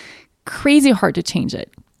 Crazy hard to change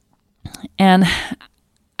it. And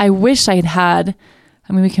I wish I'd had,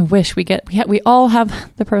 we can wish, we all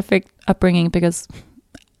have the perfect upbringing, because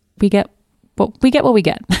we get what we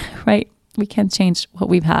get, right? We can't change what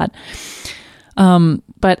we've had.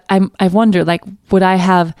 But I wonder, like, would I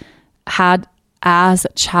have had as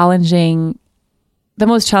challenging, the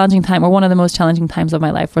most challenging time, or one of the most challenging times of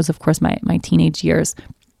my life was, of course, my teenage years.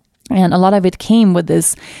 And a lot of it came with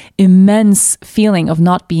this immense feeling of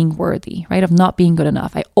not being worthy, right? Of not being good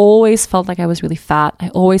enough. I always felt like I was really fat. I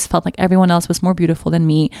always felt like everyone else was more beautiful than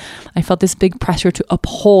me. I felt this big pressure to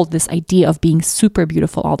uphold this idea of being super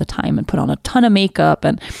beautiful all the time, and put on a ton of makeup.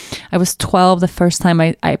 And I was 12 the first time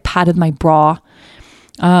I padded my bra.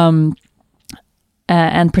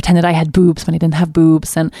 And pretended I had boobs when I didn't have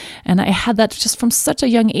boobs. And I had that just from such a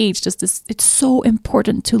young age, just this, it's so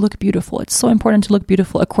important to look beautiful. It's so important to look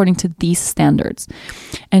beautiful according to these standards.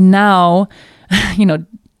 And now,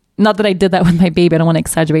 not that I did that with my baby, I don't want to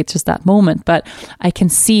exaggerate just that moment, but I can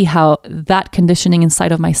see how that conditioning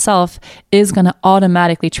inside of myself is going to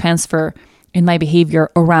automatically transfer in my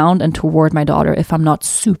behavior around and toward my daughter if I'm not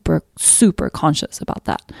super, super conscious about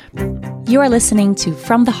that. You are listening to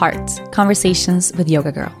From the Heart, Conversations with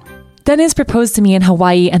Yoga Girl. Dennis proposed to me in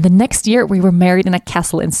Hawaii, and the next year we were married in a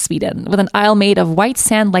castle in Sweden with an aisle made of white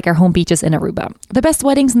sand like our home beaches in Aruba. The best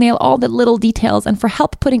weddings nail all the little details, and for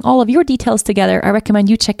help putting all of your details together, I recommend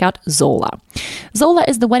you check out Zola. Zola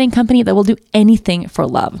is the wedding company that will do anything for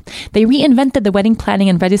love. They reinvented the wedding planning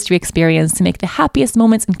and registry experience to make the happiest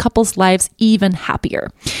moments in couples' lives even happier.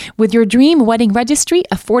 With your dream wedding registry,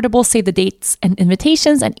 affordable save the dates and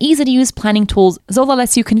invitations, and easy-to-use planning tools, Zola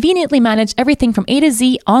lets you conveniently manage everything from A to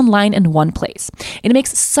Z online in one place. It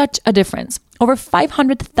makes such a difference. Over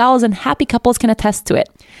 500,000 happy couples can attest to it.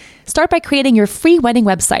 Start by creating your free wedding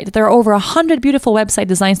website. There are over 100 beautiful website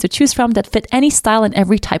designs to choose from that fit any style and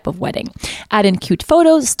every type of wedding. Add in cute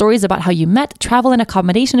photos, stories about how you met, travel and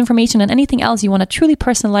accommodation information, and anything else you want to truly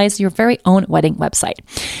personalize your very own wedding website.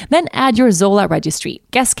 Then add your Zola registry.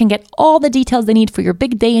 Guests can get all the details they need for your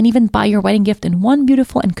big day and even buy your wedding gift in one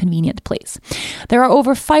beautiful and convenient place. There are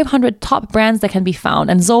over 500 top brands that can be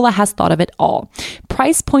found, and Zola has thought of it all.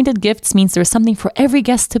 Price-pointed gifts means there's something for every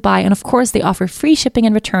guest to buy, and of course, they offer free shipping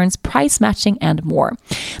and returns, price matching, and more.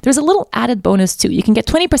 There's a little added bonus too. You can get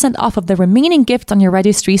 20% off of the remaining gifts on your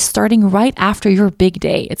registry starting right after your big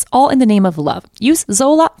day. It's all in the name of love. Use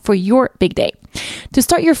Zola for your big day. To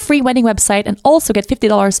start your free wedding website and also get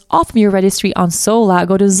 $50 off of your registry on Zola,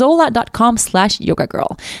 go to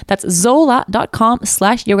zola.com/yogagirl. That's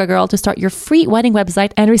zola.com/yogagirl to start your free wedding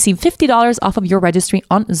website and receive $50 off of your registry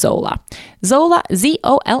on Zola. Zola,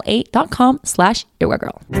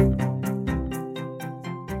 ZOLA.com/yogagirl.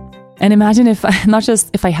 And imagine if, not just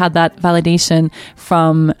if I had that validation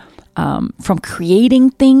from creating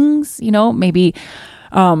things, maybe,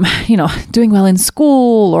 doing well in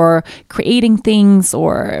school or creating things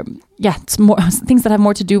or, it's more things that have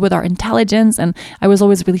more to do with our intelligence. And I was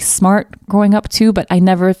always really smart growing up too, but I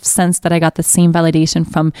never sensed that I got the same validation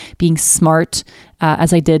from being smart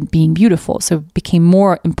as I did being beautiful. So it became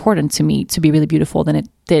more important to me to be really beautiful than it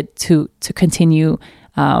did to continue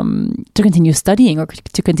studying or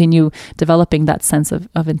to continue developing that sense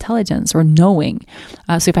of intelligence or knowing.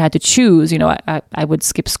 So if I had to choose, I would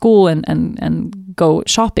skip school and go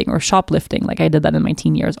shopping or shoplifting. Like I did that in my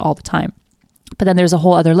teen years all the time. But then there's a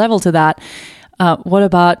whole other level to that. What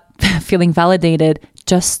about feeling validated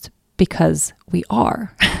just because we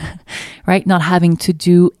are, right? Not having to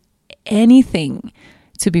do anything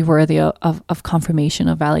to be worthy of confirmation,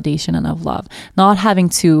 of validation, and of love. Not having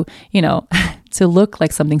to, to look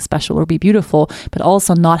like something special or be beautiful, but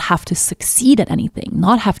also not have to succeed at anything,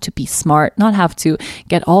 not have to be smart, not have to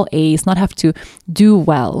get all A's, not have to do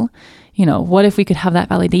well. What if we could have that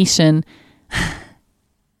validation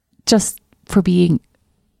just for being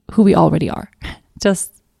who we already are,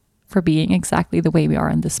 just for being exactly the way we are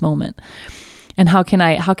in this moment? And how can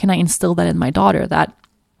I instill that in my daughter that,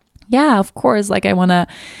 yeah, of course, like I want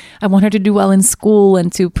her to do well in school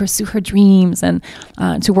and to pursue her dreams and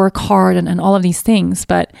to work hard and all of these things.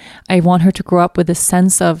 But I want her to grow up with a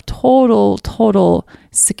sense of total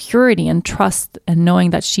security and trust and knowing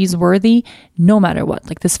that she's worthy no matter what,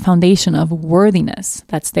 like this foundation of worthiness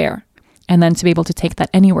that's there. And then to be able to take that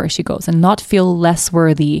anywhere she goes and not feel less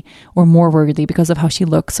worthy or more worthy because of how she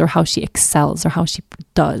looks or how she excels or how she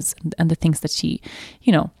does and the things that she,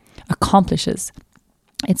 accomplishes.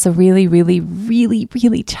 It's a really, really, really,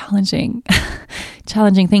 really challenging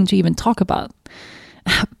thing to even talk about.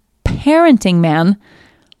 Parenting, man.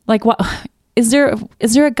 Like, what is there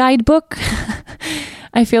a guidebook?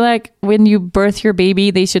 I feel like when you birth your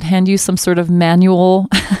baby, they should hand you some sort of manual,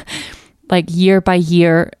 like year by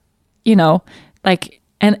year, and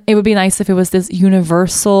it would be nice if it was this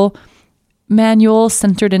universal manual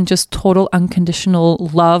centered in just total unconditional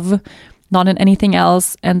love, not in anything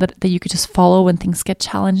else, and that you could just follow when things get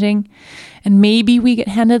challenging. And maybe we get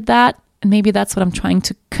handed that, and maybe that's what I'm trying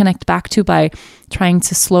to connect back to by trying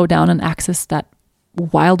to slow down and access that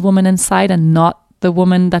wild woman inside and not the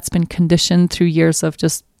woman that's been conditioned through years of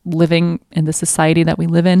just living in the society that we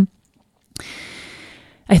live in.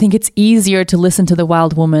 I think it's easier to listen to the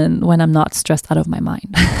wild woman when I'm not stressed out of my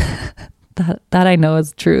mind. That I know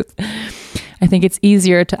is truth. I think it's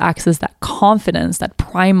easier to access that confidence, that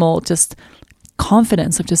primal just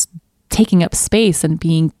confidence of just taking up space and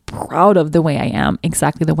being proud of the way I am,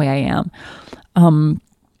 exactly the way I am.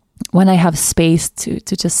 When I have space to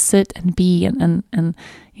just sit and be and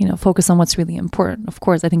focus on what's really important. Of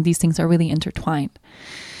course, I think these things are really intertwined.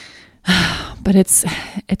 But it's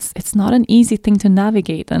not an easy thing to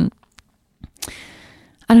navigate, and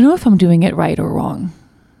I don't know if I'm doing it right or wrong.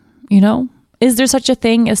 Is there such a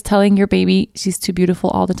thing as telling your baby she's too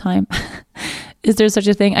beautiful all the time? Is there such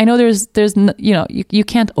a thing? I know there's you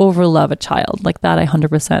can't overlove a child like that. I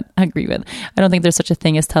 100% agree with. I don't think there's such a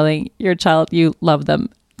thing as telling your child you love them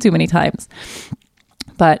too many times.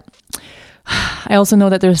 But I also know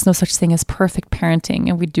that there's no such thing as perfect parenting,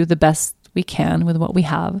 and we do the best we can with what we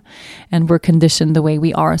have, and we're conditioned the way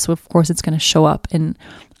we are. So of course it's going to show up in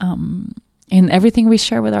everything we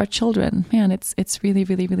share with our children. Man, it's really,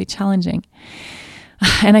 really, really challenging.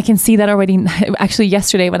 And I can see that already. Actually,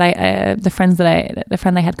 yesterday when the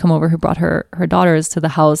friend I had come over who brought her daughters to the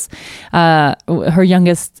house, her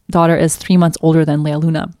youngest daughter is 3 months older than Lea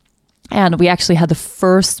Luna. And we actually had the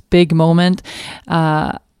first big moment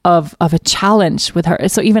of a challenge with her.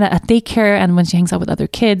 So even at daycare and when she hangs out with other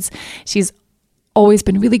kids, she's always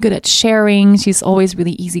been really good at sharing. She's always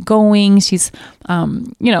really easygoing. She's,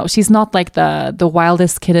 she's not like the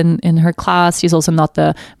wildest kid in her class. She's also not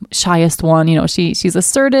the shyest one. She's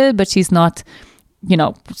assertive, but she's not,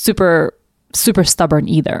 super, super stubborn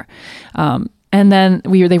either. And then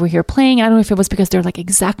they were here playing. I don't know if it was because they're like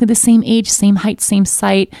exactly the same age, same height, same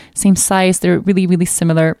size. They're really, really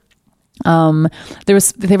similar.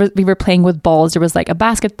 We were playing with balls. There was like a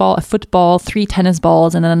basketball, a football, 3 tennis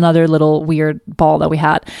balls, and then another little weird ball that we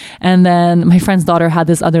had. And then my friend's daughter had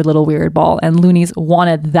this other little weird ball, and Looney's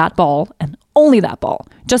wanted that ball and only that ball,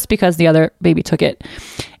 just because the other baby took it.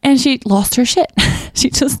 And she lost her shit.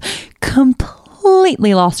 She just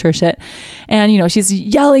completely lost her shit. And, she's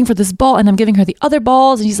yelling for this ball, and I'm giving her the other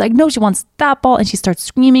balls, and she's like, no, she wants that ball. And she starts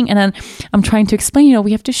screaming. And then I'm trying to explain,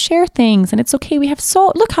 we have to share things, and it's okay.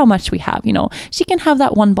 Look how much we have, she can have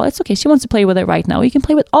that one ball. It's okay. She wants to play with it right now. You can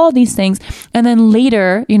play with all these things. And then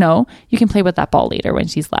later, you can play with that ball later when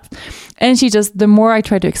she's left. And the more I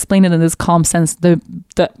tried to explain it in this calm sense, the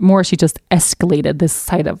more she just escalated this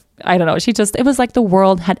side of, I don't know. It was like the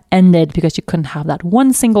world had ended because she couldn't have that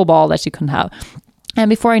one single ball that she couldn't have. And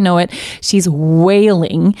before I know it, she's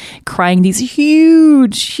wailing, crying these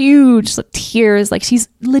huge, huge tears. Like she's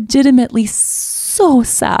legitimately so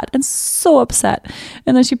sad and so upset.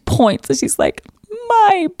 And then she points and she's like,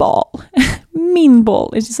 my ball, min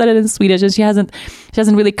ball. And she said it in Swedish, and she hasn't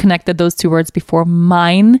really connected those two words before.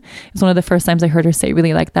 Mine is one of the first times I heard her say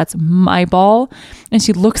really like, that's my ball. And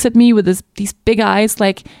she looks at me with these big eyes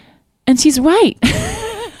like, and she's right.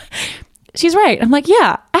 She's right. I'm like,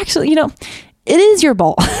 yeah, actually, it is your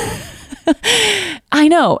ball. I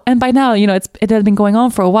know. And by now, it had been going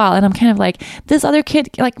on for a while. And I'm kind of like, this other kid,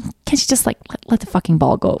 like, can she just like, let the fucking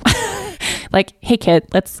ball go? Like, hey kid,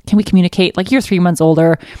 can we communicate? Like, you're 3 months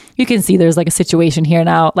older. You can see there's like a situation here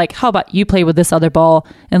now. Like, how about you play with this other ball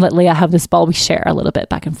and let Leah have this ball? We share a little bit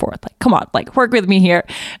back and forth. Like, come on, like work with me here.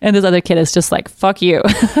 And this other kid is just like, fuck you.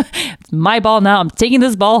 It's my ball now. I'm taking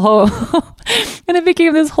this ball home. And it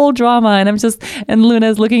became this whole drama. And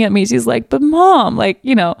Luna's looking at me. She's like, but mom, like,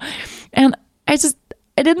 and I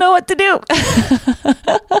didn't know what to do.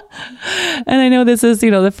 And I know this is,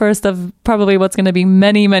 the first of probably what's going to be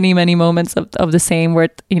many, many, many moments of the same where,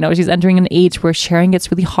 she's entering an age where sharing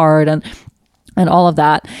gets really hard and all of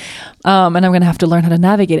that. And I'm going to have to learn how to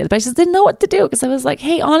navigate it. But I just didn't know what to do because I was like,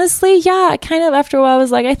 hey, honestly, yeah, kind of after a while I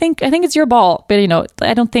was like, I think it's your ball. But,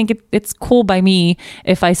 I don't think it's cool by me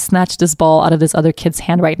if I snatch this ball out of this other kid's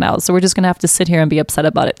hand right now. So we're just going to have to sit here and be upset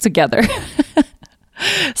about it together.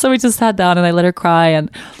 So we just sat down and I let her cry, and,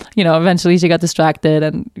 eventually she got distracted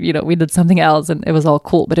and, we did something else and it was all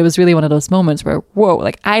cool. But it was really one of those moments where, whoa,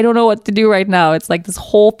 like, I don't know what to do right now. It's like this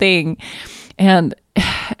whole thing. And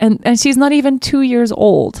she's not even 2 years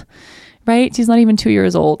old, right? She's not even 2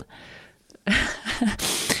 years old.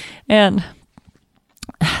 And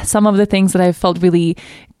some of the things that I felt really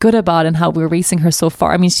good about and how we're raising her so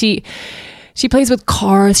far. I mean, she plays with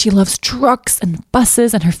cars. She loves trucks and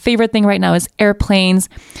buses. And her favorite thing right now is airplanes.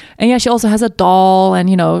 And yeah, she also has a doll. And,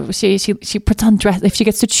 she puts on dress. If she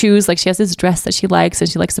gets to choose, like she has this dress that she likes, and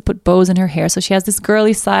she likes to put bows in her hair. So she has this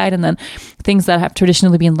girly side, and then things that have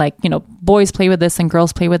traditionally been like, boys play with this and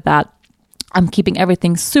girls play with that. I'm keeping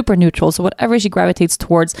everything super neutral. So whatever she gravitates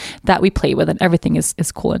towards, that we play with, and everything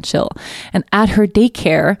is cool and chill. And at her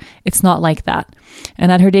daycare, it's not like that.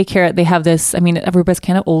 And at her daycare, they have this, I mean, everybody's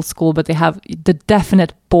kind of old school, but they have the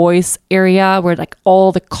definite boys area where like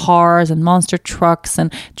all the cars and monster trucks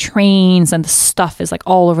and trains and the stuff is like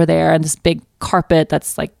all over there, and this big carpet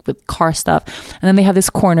that's like with car stuff. And then they have this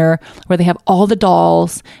corner where they have all the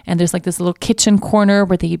dolls, and there's like this little kitchen corner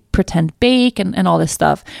where they pretend bake and all this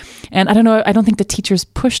stuff. And I don't know, I don't think the teachers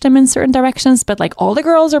push them in certain directions, but like all the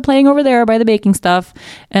girls are playing over there by the baking stuff.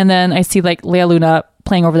 And then I see like Lea Luna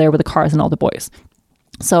playing over there with the cars and all the boys.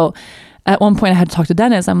 So at one point I had to talk to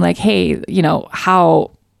Dennis. I'm like, hey,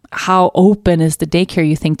 how open is the daycare,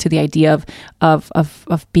 you think, to the idea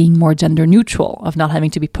of being more gender neutral, of not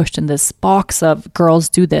having to be pushed in this box of girls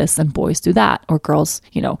do this and boys do that, or girls,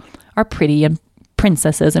 are pretty and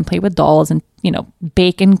princesses and play with dolls, and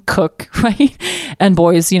bake and cook, right? And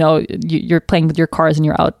boys, you're playing with your cars and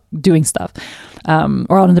you're out doing stuff,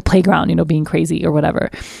 or out on the playground, being crazy or whatever.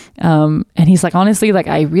 And he's like, honestly, like,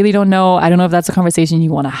 I really don't know. I don't know if that's a conversation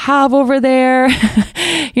you want to have over there.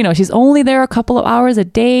 She's only there a couple of hours a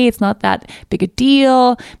day. It's not that big a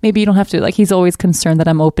deal. Maybe you don't have to, like, he's always concerned that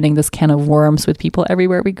I'm opening this can of worms with people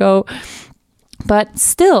everywhere we go. But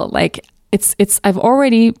still, like, I've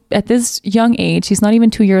already, at this young age, she's not even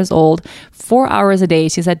 2 years old, 4 hours a day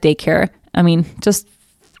she's at daycare. I mean, just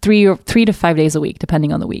 3 to 5 days a week,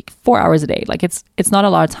 depending on the week, 4 hours a day. Like, it's not a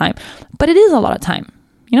lot of time, but it is a lot of time.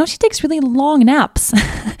 She takes really long naps.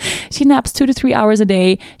 She naps 2 to 3 hours a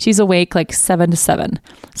day. She's awake like 7 to 7.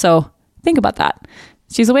 So think about that.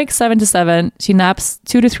 She's awake 7 to 7. She naps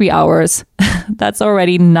 2 to 3 hours. That's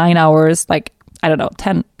already 9 hours, like, I don't know,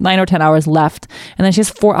 9 or 10 hours left. And then she has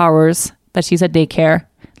 4 hours that she's at daycare.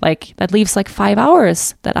 Like, that leaves like 5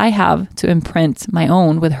 hours that I have to imprint my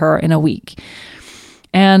own with her in a week.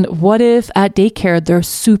 And what if at daycare, they're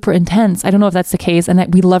super intense? I don't know if that's the case.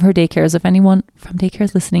 And we love her daycares. If anyone from daycare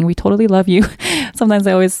is listening, we totally love you. Sometimes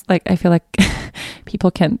I feel like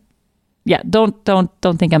people can, don't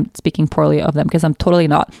think I'm speaking poorly of them, because I'm totally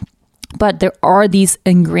not. But there are these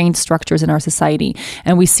ingrained structures in our society,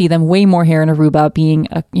 and we see them way more here in Aruba, being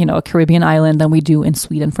a Caribbean island, than we do in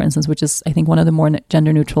Sweden, for instance, which is, I think, one of the more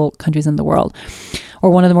gender neutral countries in the world, or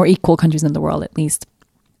one of the more equal countries in the world, at least.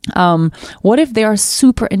 What if they are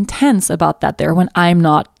super intense about that there when I'm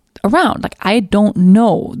not around? Like, I don't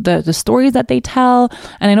know the stories that they tell,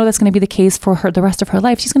 and I know that's going to be the case for her the rest of her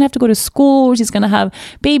life. She's going to have to go to school, she's going to have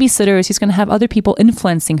babysitters, she's going to have other people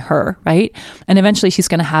influencing her, right? And eventually she's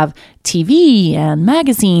going to have TV and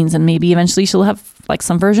magazines, and maybe eventually she'll have like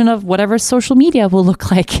some version of whatever social media will look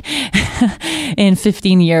like in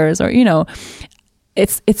 15 years, or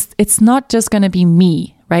it's not just going to be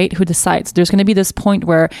me, right, who decides. There's going to be this point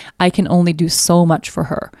where I can only do so much for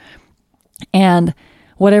her. And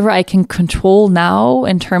whatever I can control now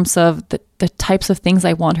in terms of the types of things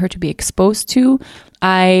I want her to be exposed to,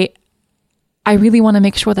 I really want to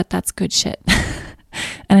make sure that that's good shit.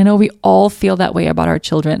 And I know we all feel that way about our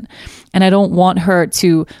children. And I don't want her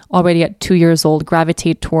to, already at 2 years old,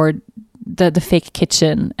 gravitate toward the fake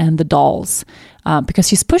kitchen and the dolls, because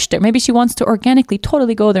she's pushed it. Maybe she wants to organically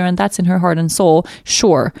totally go there, and that's in her heart and soul,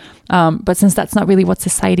 sure. But since that's not really what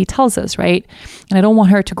society tells us, right? And I don't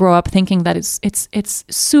want her to grow up thinking that it's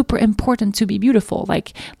super important to be beautiful,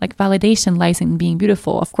 like validation lies in being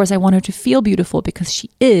beautiful. Of course, I want her to feel beautiful, because she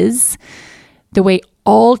is, the way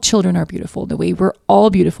all children are beautiful, the way we're all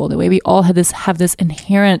beautiful, the way we all have this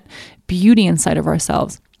inherent beauty inside of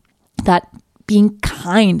ourselves. That being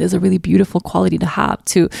kind is a really beautiful quality to have,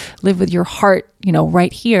 to live with your heart,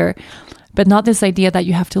 right here, but not this idea that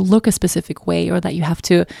you have to look a specific way, or that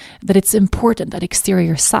it's important, that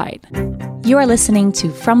exterior side. You are listening to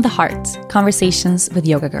From the Heart, Conversations with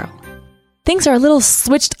Yoga Girl. Things are a little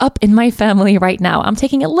switched up in my family right now. I'm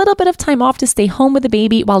taking a little bit of time off to stay home with the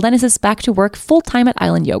baby while Dennis is back to work full-time at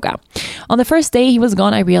Island Yoga. On the first day he was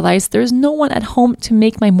gone, I realized there's no one at home to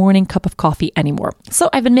make my morning cup of coffee anymore. So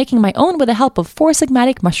I've been making my own with the help of Four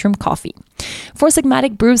Sigmatic mushroom coffee. Four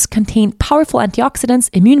Sigmatic brews contain powerful antioxidants,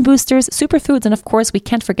 immune boosters, superfoods, and of course, we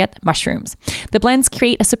can't forget mushrooms. The blends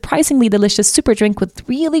create a surprisingly delicious super drink with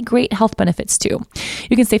really great health benefits too.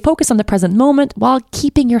 You can stay focused on the present moment while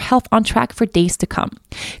keeping your health on track for days to come.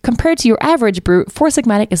 Compared to your average brew, Four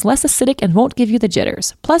Sigmatic is less acidic and won't give you the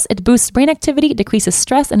jitters. Plus, it boosts brain activity, decreases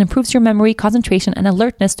stress, and improves your memory, concentration, and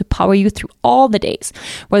alertness to power you through all the days,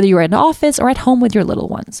 whether you're in an office or at home with your little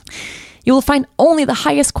ones. You will find only the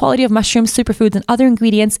highest quality of mushrooms, superfoods, and other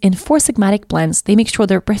ingredients in Four Sigmatic blends. They make sure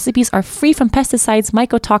their recipes are free from pesticides,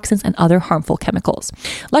 mycotoxins, and other harmful chemicals.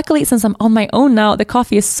 Luckily, since I'm on my own now, the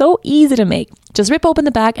coffee is so easy to make. Just rip open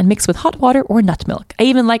the bag and mix with hot water or nut milk. I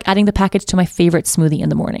even like adding the package to my favorite smoothie in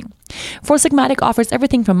the morning. Four Sigmatic offers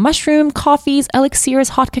everything from mushroom, coffees, elixirs,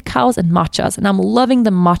 hot cacaos, and matchas. And I'm loving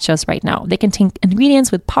the matchas right now. They contain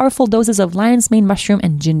ingredients with powerful doses of lion's mane mushroom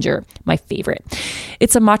and ginger, my favorite.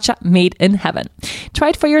 It's a matcha made in heaven. Try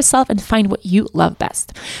it for yourself and find what you love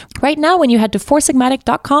best. Right now, when you head to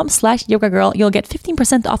foursigmatic.com/yogagirl, you'll get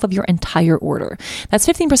 15% off of your entire order. That's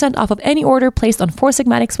 15% off of any order placed on Four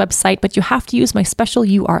Sigmatic's website, but you have to use my special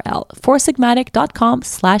URL,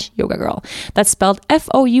 foursigmatic.com/yogagirl. That's spelled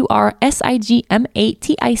foursigmatic.com/yogagirl.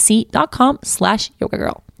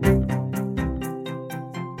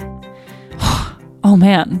 Oh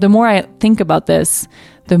man, the more I think about this,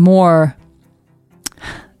 the more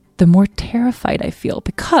terrified I feel,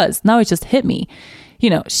 because now it just hit me.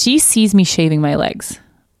 She sees me shaving my legs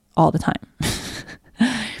all the time.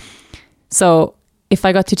 So if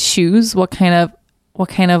I got to choose what kind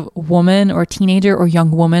of woman or teenager or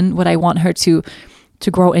young woman would I want her to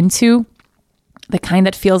grow into, the kind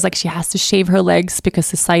that feels like she has to shave her legs because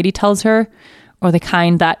society tells her, or the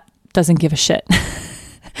kind that doesn't give a shit.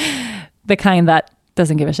 The kind that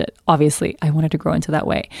doesn't give a shit. Obviously, I wanted to grow into that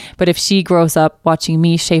way. But if she grows up watching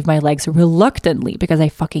me shave my legs reluctantly, because I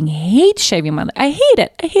fucking hate shaving my legs. I hate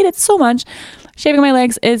it. I hate it so much. Shaving my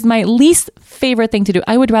legs is my least favorite thing to do.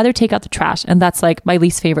 I would rather take out the trash, and that's like my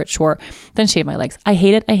least favorite chore, than shave my legs. I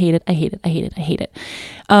hate it. I hate it. I hate it. I hate it. I hate it.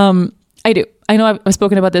 I do. I know I've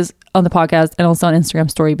spoken about this on the podcast and also on Instagram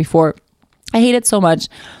story before. I hate it so much.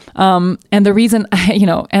 And the reason,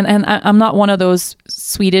 and I'm not one of those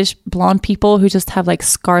Swedish blonde people who just have like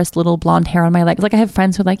scarce little blonde hair on my legs. Like I have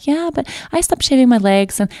friends who are like, yeah, but I stopped shaving my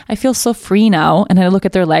legs and I feel so free now. And I look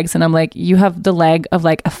at their legs and I'm like, you have the leg of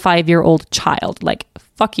like a 5-year-old child. Like,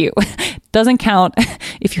 fuck you. Doesn't count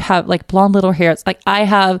if you have like blonde little hairs like I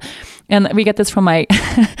have. And we get this from my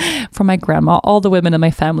from my grandma. All the women in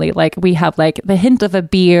my family, like we have like the hint of a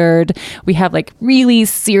beard. We have like really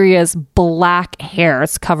serious black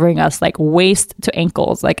hairs covering us like waist to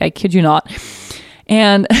ankles. Like I kid you not.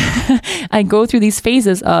 And I go through these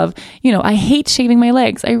phases of, I hate shaving my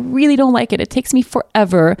legs. I really don't like it. It takes me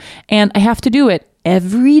forever. And I have to do it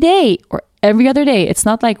every day or every other day. It's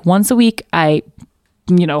not like once a week I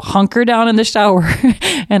hunker down in the shower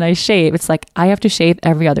and I shave. It's like I have to shave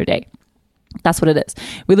every other day. That's what it is.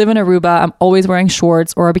 We live in Aruba. I'm always wearing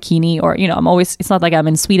shorts or a bikini or, it's not like I'm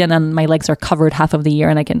in Sweden and my legs are covered half of the year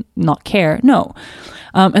and I can not care. No.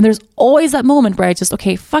 And there's always that moment where I just,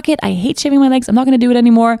 okay, fuck it. I hate shaving my legs. I'm not going to do it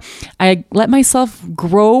anymore. I let myself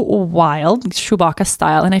grow wild, Chewbacca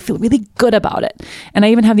style, and I feel really good about it. And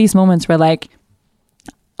I even have these moments where I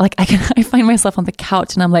find myself on the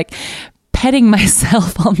couch and I'm like, petting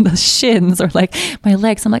myself on the shins or like my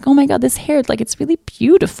legs. I'm like, oh my God, this hair, like it's really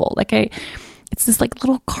beautiful. Like it's this like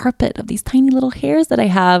little carpet of these tiny little hairs that I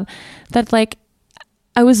have that like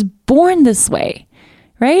I was born this way,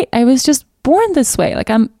 right? I was just born this way. Like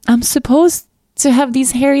I'm supposed to have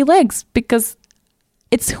these hairy legs because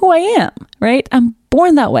it's who I am, right? I'm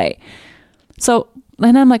born that way. So,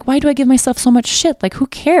 and I'm like, why do I give myself so much shit? Like, who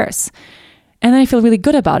cares? And then I feel really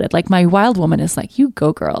good about it. Like my wild woman is like, you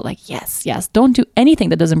go girl. Like, yes. Don't do anything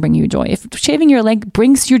that doesn't bring you joy. If shaving your leg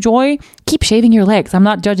brings you joy, keep shaving your legs. I'm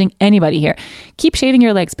not judging anybody here. Keep shaving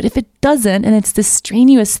your legs. But if it doesn't, and it's this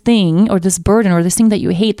strenuous thing or this burden or this thing that you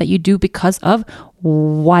hate that you do because of,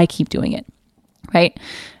 why keep doing it? Right?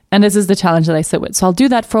 And this is the challenge that I sit with. So I'll do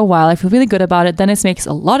that for a while. I feel really good about it. Dennis makes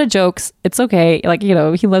a lot of jokes. It's okay. Like, he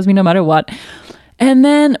loves me no matter what. And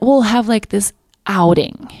then we'll have like this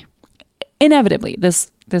outing. Inevitably, this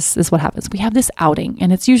is what happens. We have this outing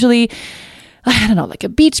and it's usually, I don't know, like a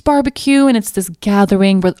beach barbecue, and it's this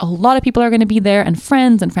gathering where a lot of people are going to be there and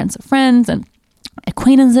friends of friends and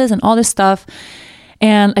acquaintances and all this stuff.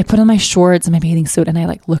 And I put on my shorts and my bathing suit and I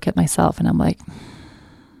like look at myself and I'm like,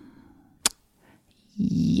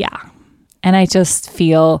 yeah. And I just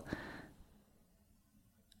feel,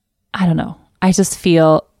 I don't know. I just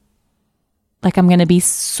feel like I'm going to be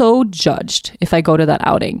so judged if I go to that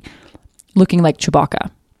outing looking like Chewbacca.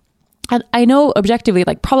 And I know objectively,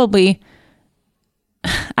 like probably,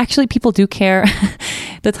 actually people do care.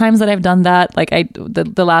 The times that I've done that, like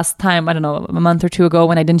the last time, I don't know, a month or two ago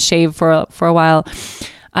when I didn't shave for a while,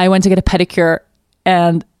 I went to get a pedicure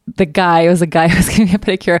and the guy, it was a guy who was giving me a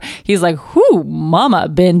pedicure. He's like, whoo, mama,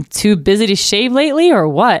 been too busy to shave lately or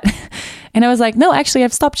what? And I was like, no, actually,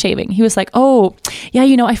 I've stopped shaving. He was like, oh, yeah,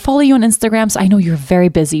 I follow you on Instagram, so I know you're very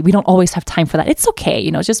busy. We don't always have time for that. It's okay.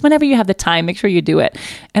 Just whenever you have the time, make sure you do it.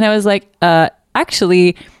 And I was like,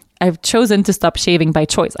 actually, I've chosen to stop shaving by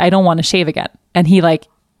choice. I don't want to shave again. And he like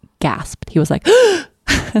gasped. He was like,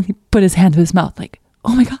 and he put his hand to his mouth like,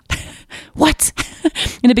 oh my God, what?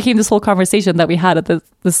 And it became this whole conversation that we had at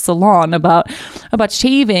the salon about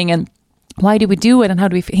shaving and why do we do it and how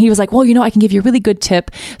do we he was like, well, I can give you a really good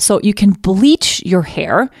tip. So you can bleach your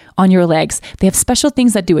hair on your legs. They have special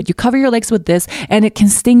things that do it. You cover your legs with this and it can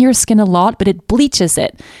sting your skin a lot, but it bleaches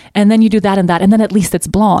it. And then you do that and then at least it's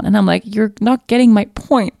blonde. And I'm like, you're not getting my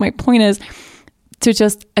point. My point is to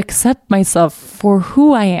just accept myself for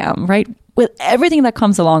who I am, right? With everything that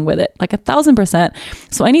comes along with it, like 1,000%.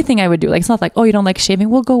 So anything I would do, like, it's not like, oh, you don't like shaving?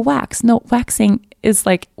 We'll go wax. No, waxing is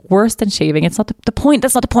like worse than shaving. It's not the point.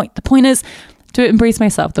 That's not the point. The point is to embrace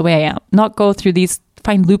myself the way I am, not go through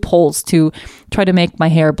find loopholes to try to make my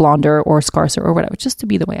hair blonder or scarcer or whatever, just to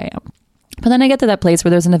be the way I am. But then I get to that place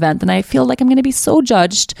where there's an event and I feel like I'm going to be so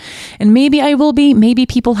judged, and maybe I will be. Maybe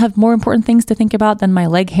people have more important things to think about than my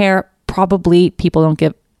leg hair. Probably people don't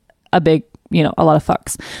give a big a lot of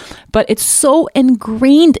fucks. But it's so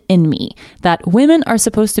ingrained in me that women are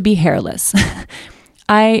supposed to be hairless.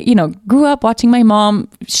 I, grew up watching my mom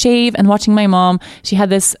shave and watching my mom. She had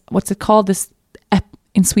this, what's it called?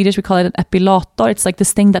 In Swedish, we call it an epilator. It's like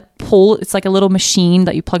this thing that it's like a little machine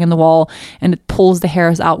that you plug in the wall and it pulls the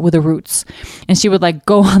hairs out with the roots. And she would like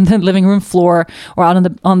go on the living room floor or out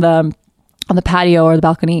on the patio or the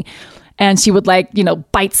balcony. And she would like,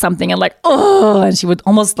 bite something and like, oh, and she would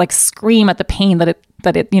almost like scream at the pain that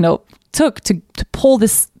it took to pull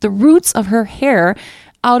the roots of her hair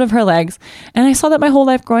out of her legs. And I saw that my whole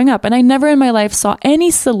life growing up. And I never in my life saw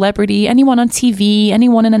any celebrity, anyone on TV,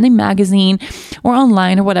 anyone in any magazine or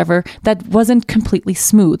online or whatever that wasn't completely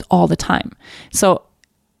smooth all the time. So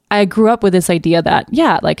I grew up with this idea that,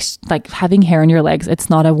 like having hair on your legs, it's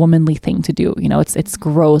not a womanly thing to do. It's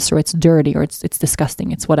gross or it's dirty or it's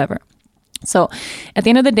disgusting. It's whatever. So at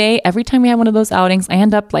the end of the day, every time we have one of those outings, I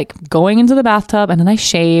end up like going into the bathtub and then I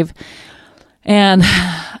shave. And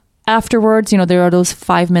afterwards, there are those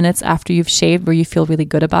 5 minutes after you've shaved where you feel really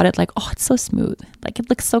good about it. Like, oh, it's so smooth. Like it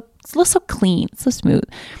looks so clean. It's so smooth.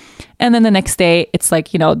 And then the next day it's like,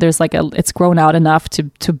 there's like it's grown out enough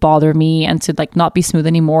to bother me and to like not be smooth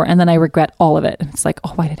anymore. And then I regret all of it. And it's like,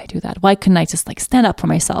 oh, why did I do that? Why couldn't I just like stand up for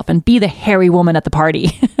myself and be the hairy woman at the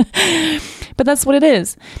party? But that's what it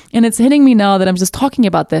is. And it's hitting me now that I'm just talking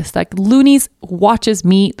about this. Like Loonies watches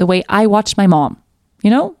me the way I watched my mom.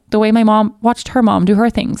 The way my mom watched her mom do her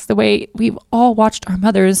things, the way we've all watched our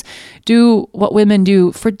mothers do what women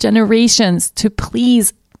do for generations to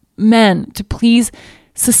please men, to please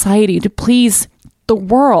society, to please the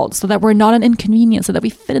world, so that we're not an inconvenience, so that we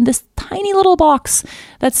fit in this tiny little box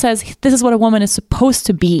that says, this is what a woman is supposed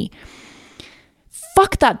to be.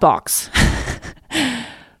 Fuck that box.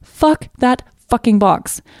 Fuck that fucking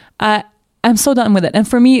box. I'm so done with it. And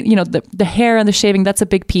for me, the hair and the shaving, that's a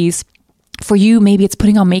big piece. For you, maybe it's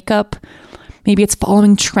putting on makeup. Maybe it's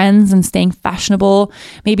following trends and staying fashionable.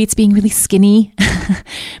 Maybe it's being really skinny.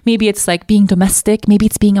 Maybe it's like being domestic. Maybe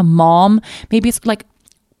it's being a mom. Maybe it's like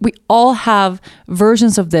we all have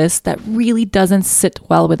versions of this that really doesn't sit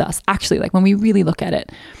well with us. Actually, like when we really look at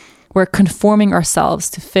it, where conforming ourselves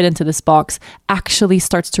to fit into this box actually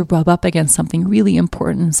starts to rub up against something really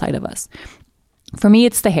important inside of us. For me,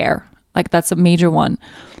 it's the hair. Like that's a major one.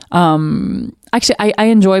 Actually, I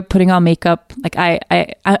enjoy putting on makeup. Like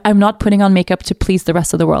I'm not putting on makeup to please the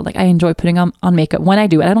rest of the world. Like I enjoy putting on makeup when I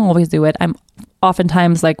do it. I don't always do it. I'm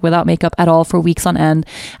oftentimes like without makeup at all for weeks on end.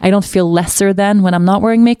 I don't feel lesser than when I'm not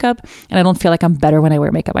wearing makeup, and I don't feel like I'm better when I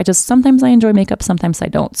wear makeup. Sometimes I enjoy makeup, sometimes I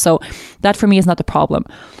don't. So that for me is not the problem.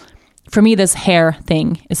 For me, this hair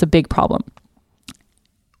thing is a big problem.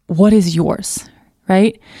 What is yours,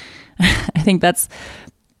 right? I think that's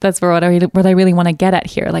what I really want to get at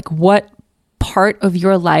here. Like what part of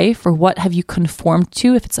your life, or what have you conformed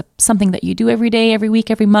to, if it's something that you do every day, every week,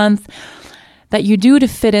 every month, that you do to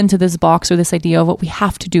fit into this box or this idea of what we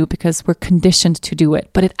have to do because we're conditioned to do it,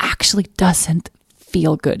 but it actually doesn't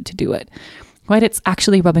feel good to do it, right? It's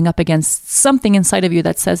actually rubbing up against something inside of you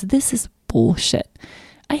that says, this is bullshit.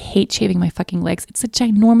 I hate shaving my fucking legs. It's a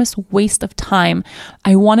ginormous waste of time.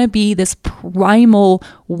 I want to be this primal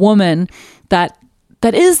woman that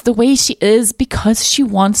is the way she is because she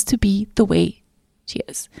wants to be the way she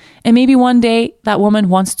is. And maybe one day that woman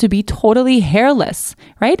wants to be totally hairless,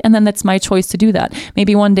 right? And then that's my choice to do that.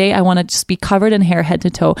 Maybe one day I want to just be covered in hair head to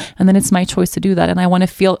toe, and then it's my choice to do that. And I want to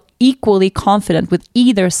feel equally confident with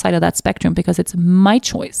either side of that spectrum because it's my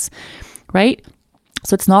choice, right?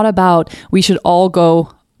 So it's not about we should all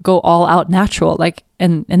go all out natural, like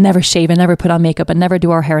and never shave and never put on makeup and never do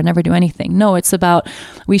our hair and never do anything. No, it's about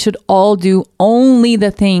we should all do only the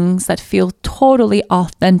things that feel totally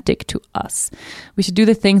authentic to us. We should do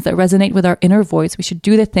the things that resonate with our inner voice. We should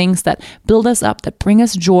do the things that build us up, that bring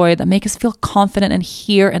us joy, that make us feel confident and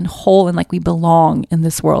here and whole and like we belong in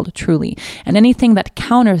this world truly. And anything that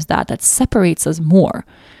counters that separates us more,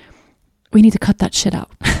 we need to cut that shit out.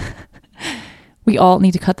 We all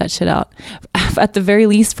need to cut that shit out. At the very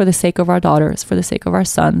least, for the sake of our daughters, for the sake of our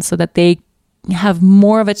sons, so that they have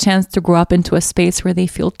more of a chance to grow up into a space where they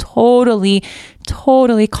feel totally,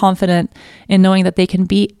 totally confident in knowing that they can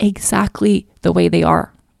be exactly the way they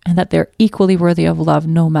are and that they're equally worthy of love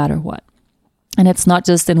no matter what. And it's not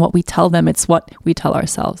just in what we tell them, it's what we tell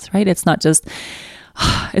ourselves, right? It's not just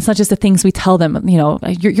the things we tell them,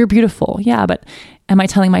 you're beautiful. Yeah, but am I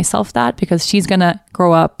telling myself that? Because she's going to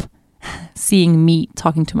grow up seeing me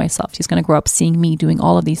talking to myself. She's going to grow up seeing me doing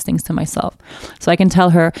all of these things to myself. So I can tell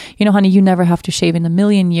her, honey, you never have to shave in a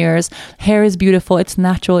million years. Hair is beautiful. It's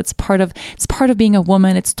natural. It's part of being a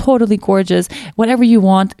woman. It's totally gorgeous. Whatever you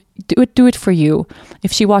want, do it for you.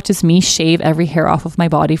 If she watches me shave every hair off of my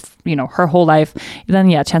body, her whole life, then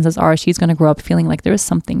yeah, chances are she's going to grow up feeling like there is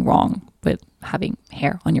something wrong with having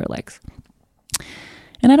hair on your legs.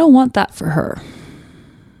 And I don't want that for her.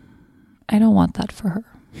 I don't want that for her.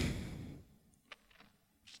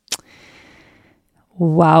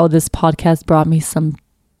 Wow, this podcast brought me some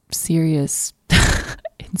serious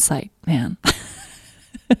insight, man.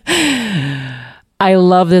 I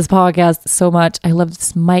love this podcast so much. I love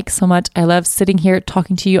this mic so much. I love sitting here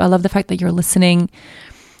talking to you. I love the fact that you're listening.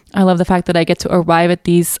 I love the fact that I get to arrive at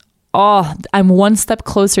these. I'm one step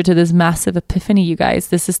closer to this massive epiphany, you guys.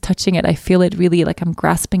 This is touching it. I feel it really, like I'm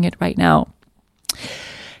grasping it right now.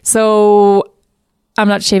 So I'm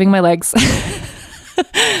not shaving my legs.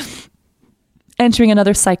 Entering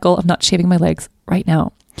another cycle of not shaving my legs right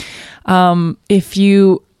now. If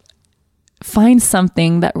you find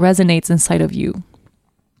something that resonates inside of you,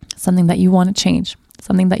 something that you want to change,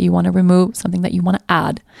 something that you want to remove, something that you want to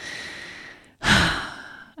add,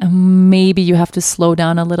 and maybe you have to slow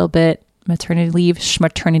down a little bit, maternity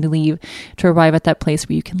leave, to arrive at that place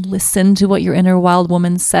where you can listen to what your inner wild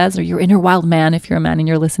woman says, or your inner wild man, if you're a man and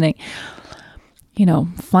you're listening.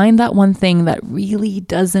 Find that one thing that really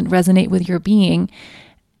doesn't resonate with your being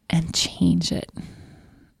and change it.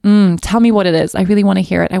 Tell me what it is. I really want to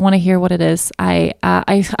hear it. I want to hear what it is. I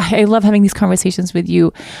love having these conversations with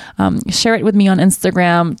you. Share it with me on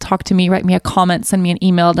Instagram. Talk to me. Write me a comment. Send me an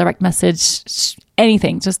email, direct message,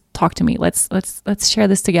 anything. Just talk to me. Let's share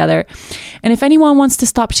this together. And if anyone wants to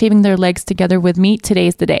stop shaving their legs together with me,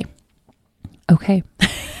 today's the day. Okay.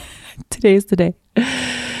 Today's the day.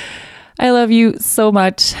 I love you so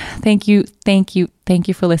much. Thank you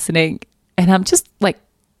for listening. And I'm just like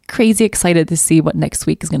crazy excited to see what next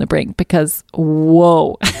week is going to bring, because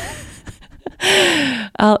whoa.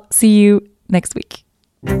 I'll see you next week.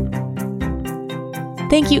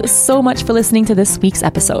 Thank you so much for listening to this week's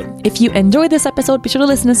episode. If you enjoyed this episode, be sure to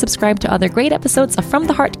listen and subscribe to other great episodes of From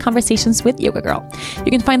the Heart Conversations with Yoga Girl.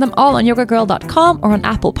 You can find them all on yogagirl.com or on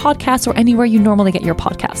Apple Podcasts or anywhere you normally get your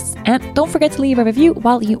podcasts. And don't forget to leave a review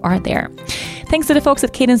while you are there. Thanks to the folks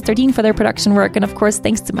at Cadence 13 for their production work. And of course,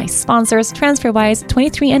 thanks to my sponsors, TransferWise,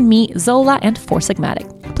 23andMe, Zola, and 4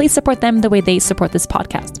 Sigmatic. Please support them the way they support this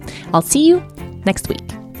podcast. I'll see you next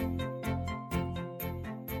week.